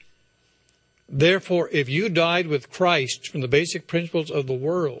God. Therefore, if you died with Christ from the basic principles of the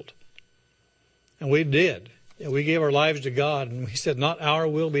world, and we did, and we gave our lives to God, and we said, not our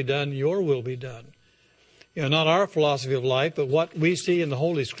will be done, your will be done. Not our philosophy of life, but what we see in the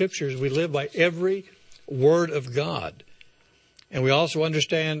Holy Scriptures. We live by every word of God. And we also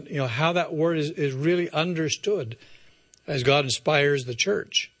understand, how that word is really understood as God inspires the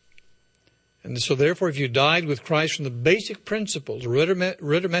church. And so therefore, if you died with Christ from the basic principles,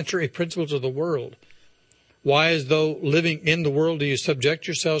 rudimentary principles of the world, why, as though living in the world, do you subject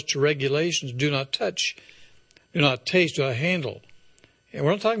yourselves to regulations? Do not touch, do not taste, do not handle. And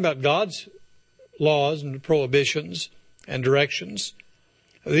we're not talking about God's laws and prohibitions and directions.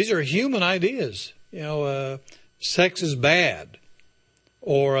 These are human ideas. Sex is bad,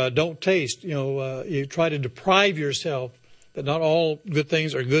 or don't taste. You try to deprive yourself that not all good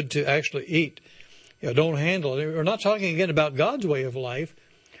things are good to actually eat. Don't handle it. We're not talking again about God's way of life,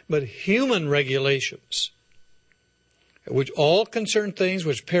 but human regulations, which all concern things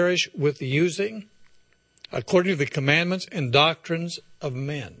which perish with the using, according to the commandments and doctrines of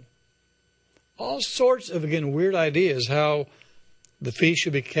men. All sorts of, again, weird ideas how the feast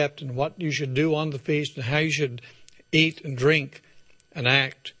should be kept and what you should do on the feast and how you should eat and drink and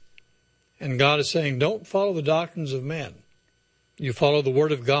act. And God is saying, don't follow the doctrines of men. You follow the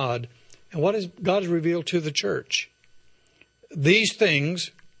Word of God and what God has revealed to the church. These things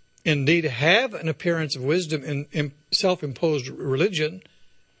indeed have an appearance of wisdom in self-imposed religion,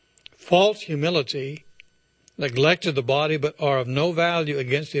 false humility, neglect of the body, but are of no value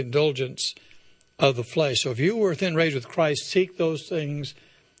against the indulgence of the flesh. So if you were within raised with Christ, seek those things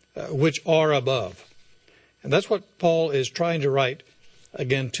which are above. And that's what Paul is trying to write,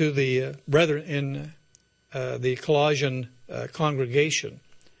 again, to the brethren in the Colossian congregation.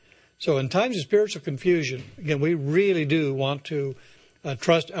 So in times of spiritual confusion, again, we really do want to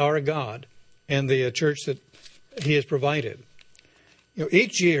trust our God and the church that He has provided.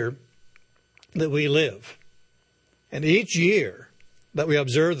 Each year that we live, And each year that we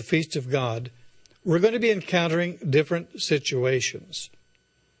observe the feast of God, we're going to be encountering different situations.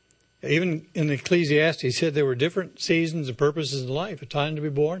 Even in Ecclesiastes, he said there were different seasons and purposes in life. A time to be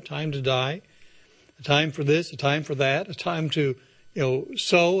born, a time to die, a time for this, a time for that, a time to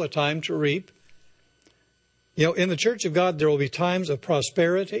sow, a time to reap. In the church of God, there will be times of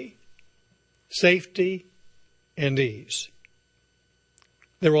prosperity, safety, and ease.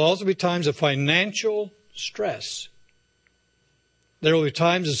 There will also be times of financial stress. There will be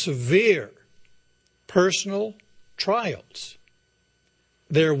times of severe personal trials.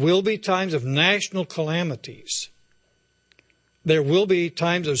 There will be times of national calamities. There will be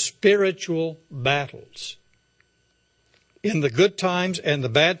times of spiritual battles. In the good times and the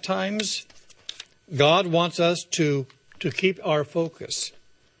bad times, God wants us to keep our focus.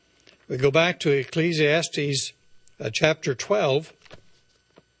 We go back to Ecclesiastes chapter 12.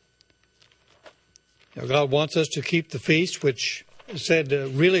 God wants us to keep the feast, which is said to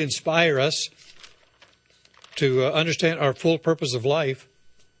really inspire us to understand our full purpose of life.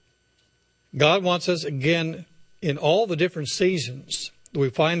 God wants us, again, in all the different seasons that we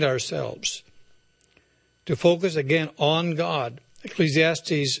find ourselves, to focus again on God.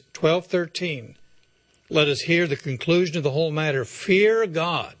 Ecclesiastes 12:13. Let us hear the conclusion of the whole matter. Fear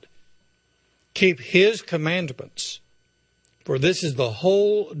God. Keep His commandments. For this is the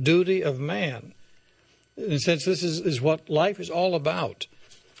whole duty of man. In a sense, this is what life is all about.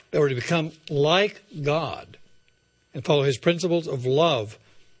 That we're to become like God and follow His principles of love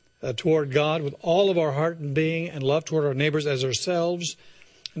toward God with all of our heart and being, and love toward our neighbors as ourselves,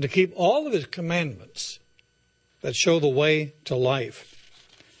 and to keep all of His commandments that show the way to life.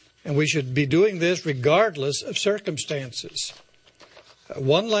 And we should be doing this regardless of circumstances.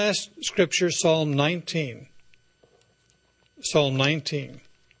 One last scripture, Psalm 19. Psalm 19.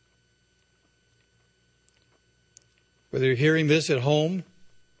 Whether you're hearing this at home,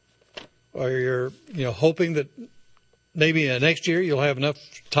 or you're hoping that maybe next year you'll have enough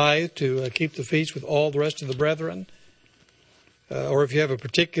tithe to keep the feast with all the rest of the brethren, or if you have a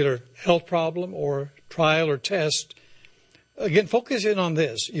particular health problem or trial or test, again, focus in on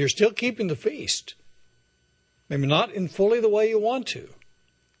this. You're still keeping the feast. Maybe not in fully the way you want to,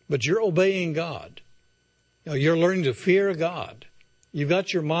 but you're obeying God. You're learning to fear God. You've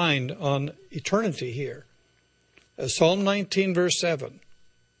got your mind on eternity here. Psalm 19, verse 7.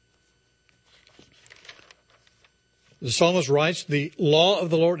 The psalmist writes, the law of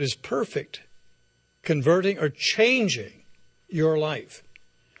the Lord is perfect, converting or changing your life.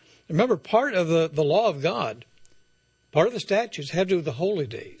 Remember, part of the law of God, part of the statutes have to do with the holy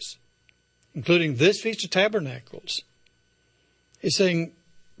days, including this Feast of Tabernacles. He's saying,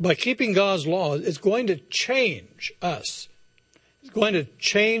 by keeping God's law, it's going to change us. It's going to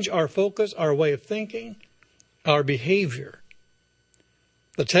change our focus, our way of thinking, our behavior.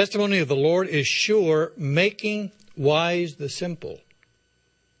 The testimony of the Lord is sure, making wise the simple.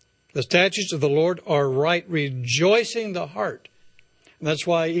 The statutes of the Lord are right, rejoicing the heart. And that's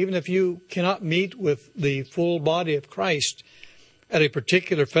why even if you cannot meet with the full body of Christ at a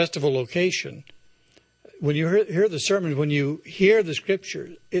particular festival location, when you hear the sermon, when you hear the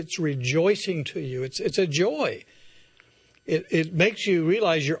scripture, it's rejoicing to you. It's a joy. It makes you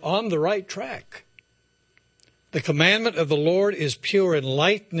realize you're on the right track. The commandment of the Lord is pure,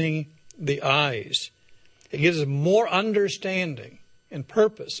 enlightening the eyes. It gives us more understanding and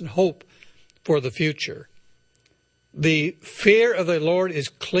purpose and hope for the future. The fear of the Lord is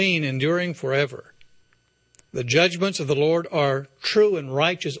clean, enduring forever. The judgments of the Lord are true and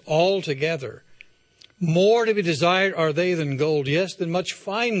righteous altogether. More to be desired are they than gold, yes, than much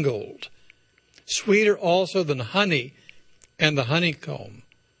fine gold. Sweeter also than honey and the honeycomb.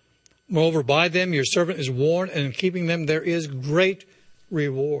 Moreover, by them your servant is warned, and in keeping them there is great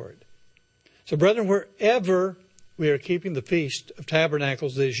reward. So, brethren, wherever we are keeping the Feast of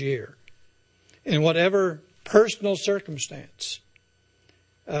Tabernacles this year, in whatever personal circumstance,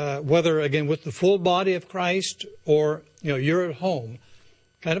 whether, again, with the full body of Christ or, you're at home,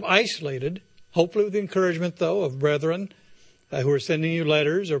 kind of isolated, hopefully with the encouragement, though, of brethren who are sending you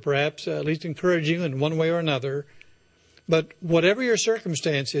letters or perhaps at least encouraging you in one way or another. But whatever your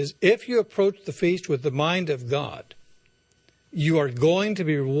circumstance is, if you approach the feast with the mind of God, you are going to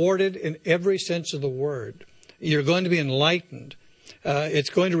be rewarded in every sense of the word. You're going to be enlightened. It's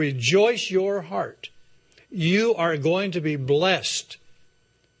going to rejoice your heart. You are going to be blessed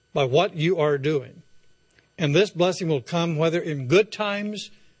by what you are doing. And this blessing will come whether in good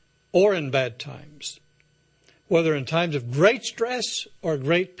times or in bad times, whether in times of great stress or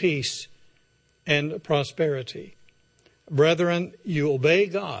great peace and prosperity. Brethren, you obey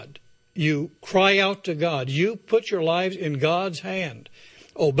God you cry out to God. You put your lives in God's hand.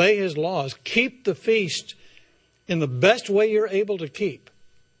 Obey His laws. Keep the feast in the best way you're able to keep.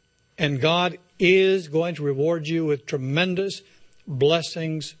 And God is going to reward you with tremendous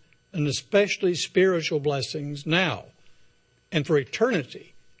blessings, and especially spiritual blessings now and for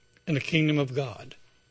eternity in the kingdom of God.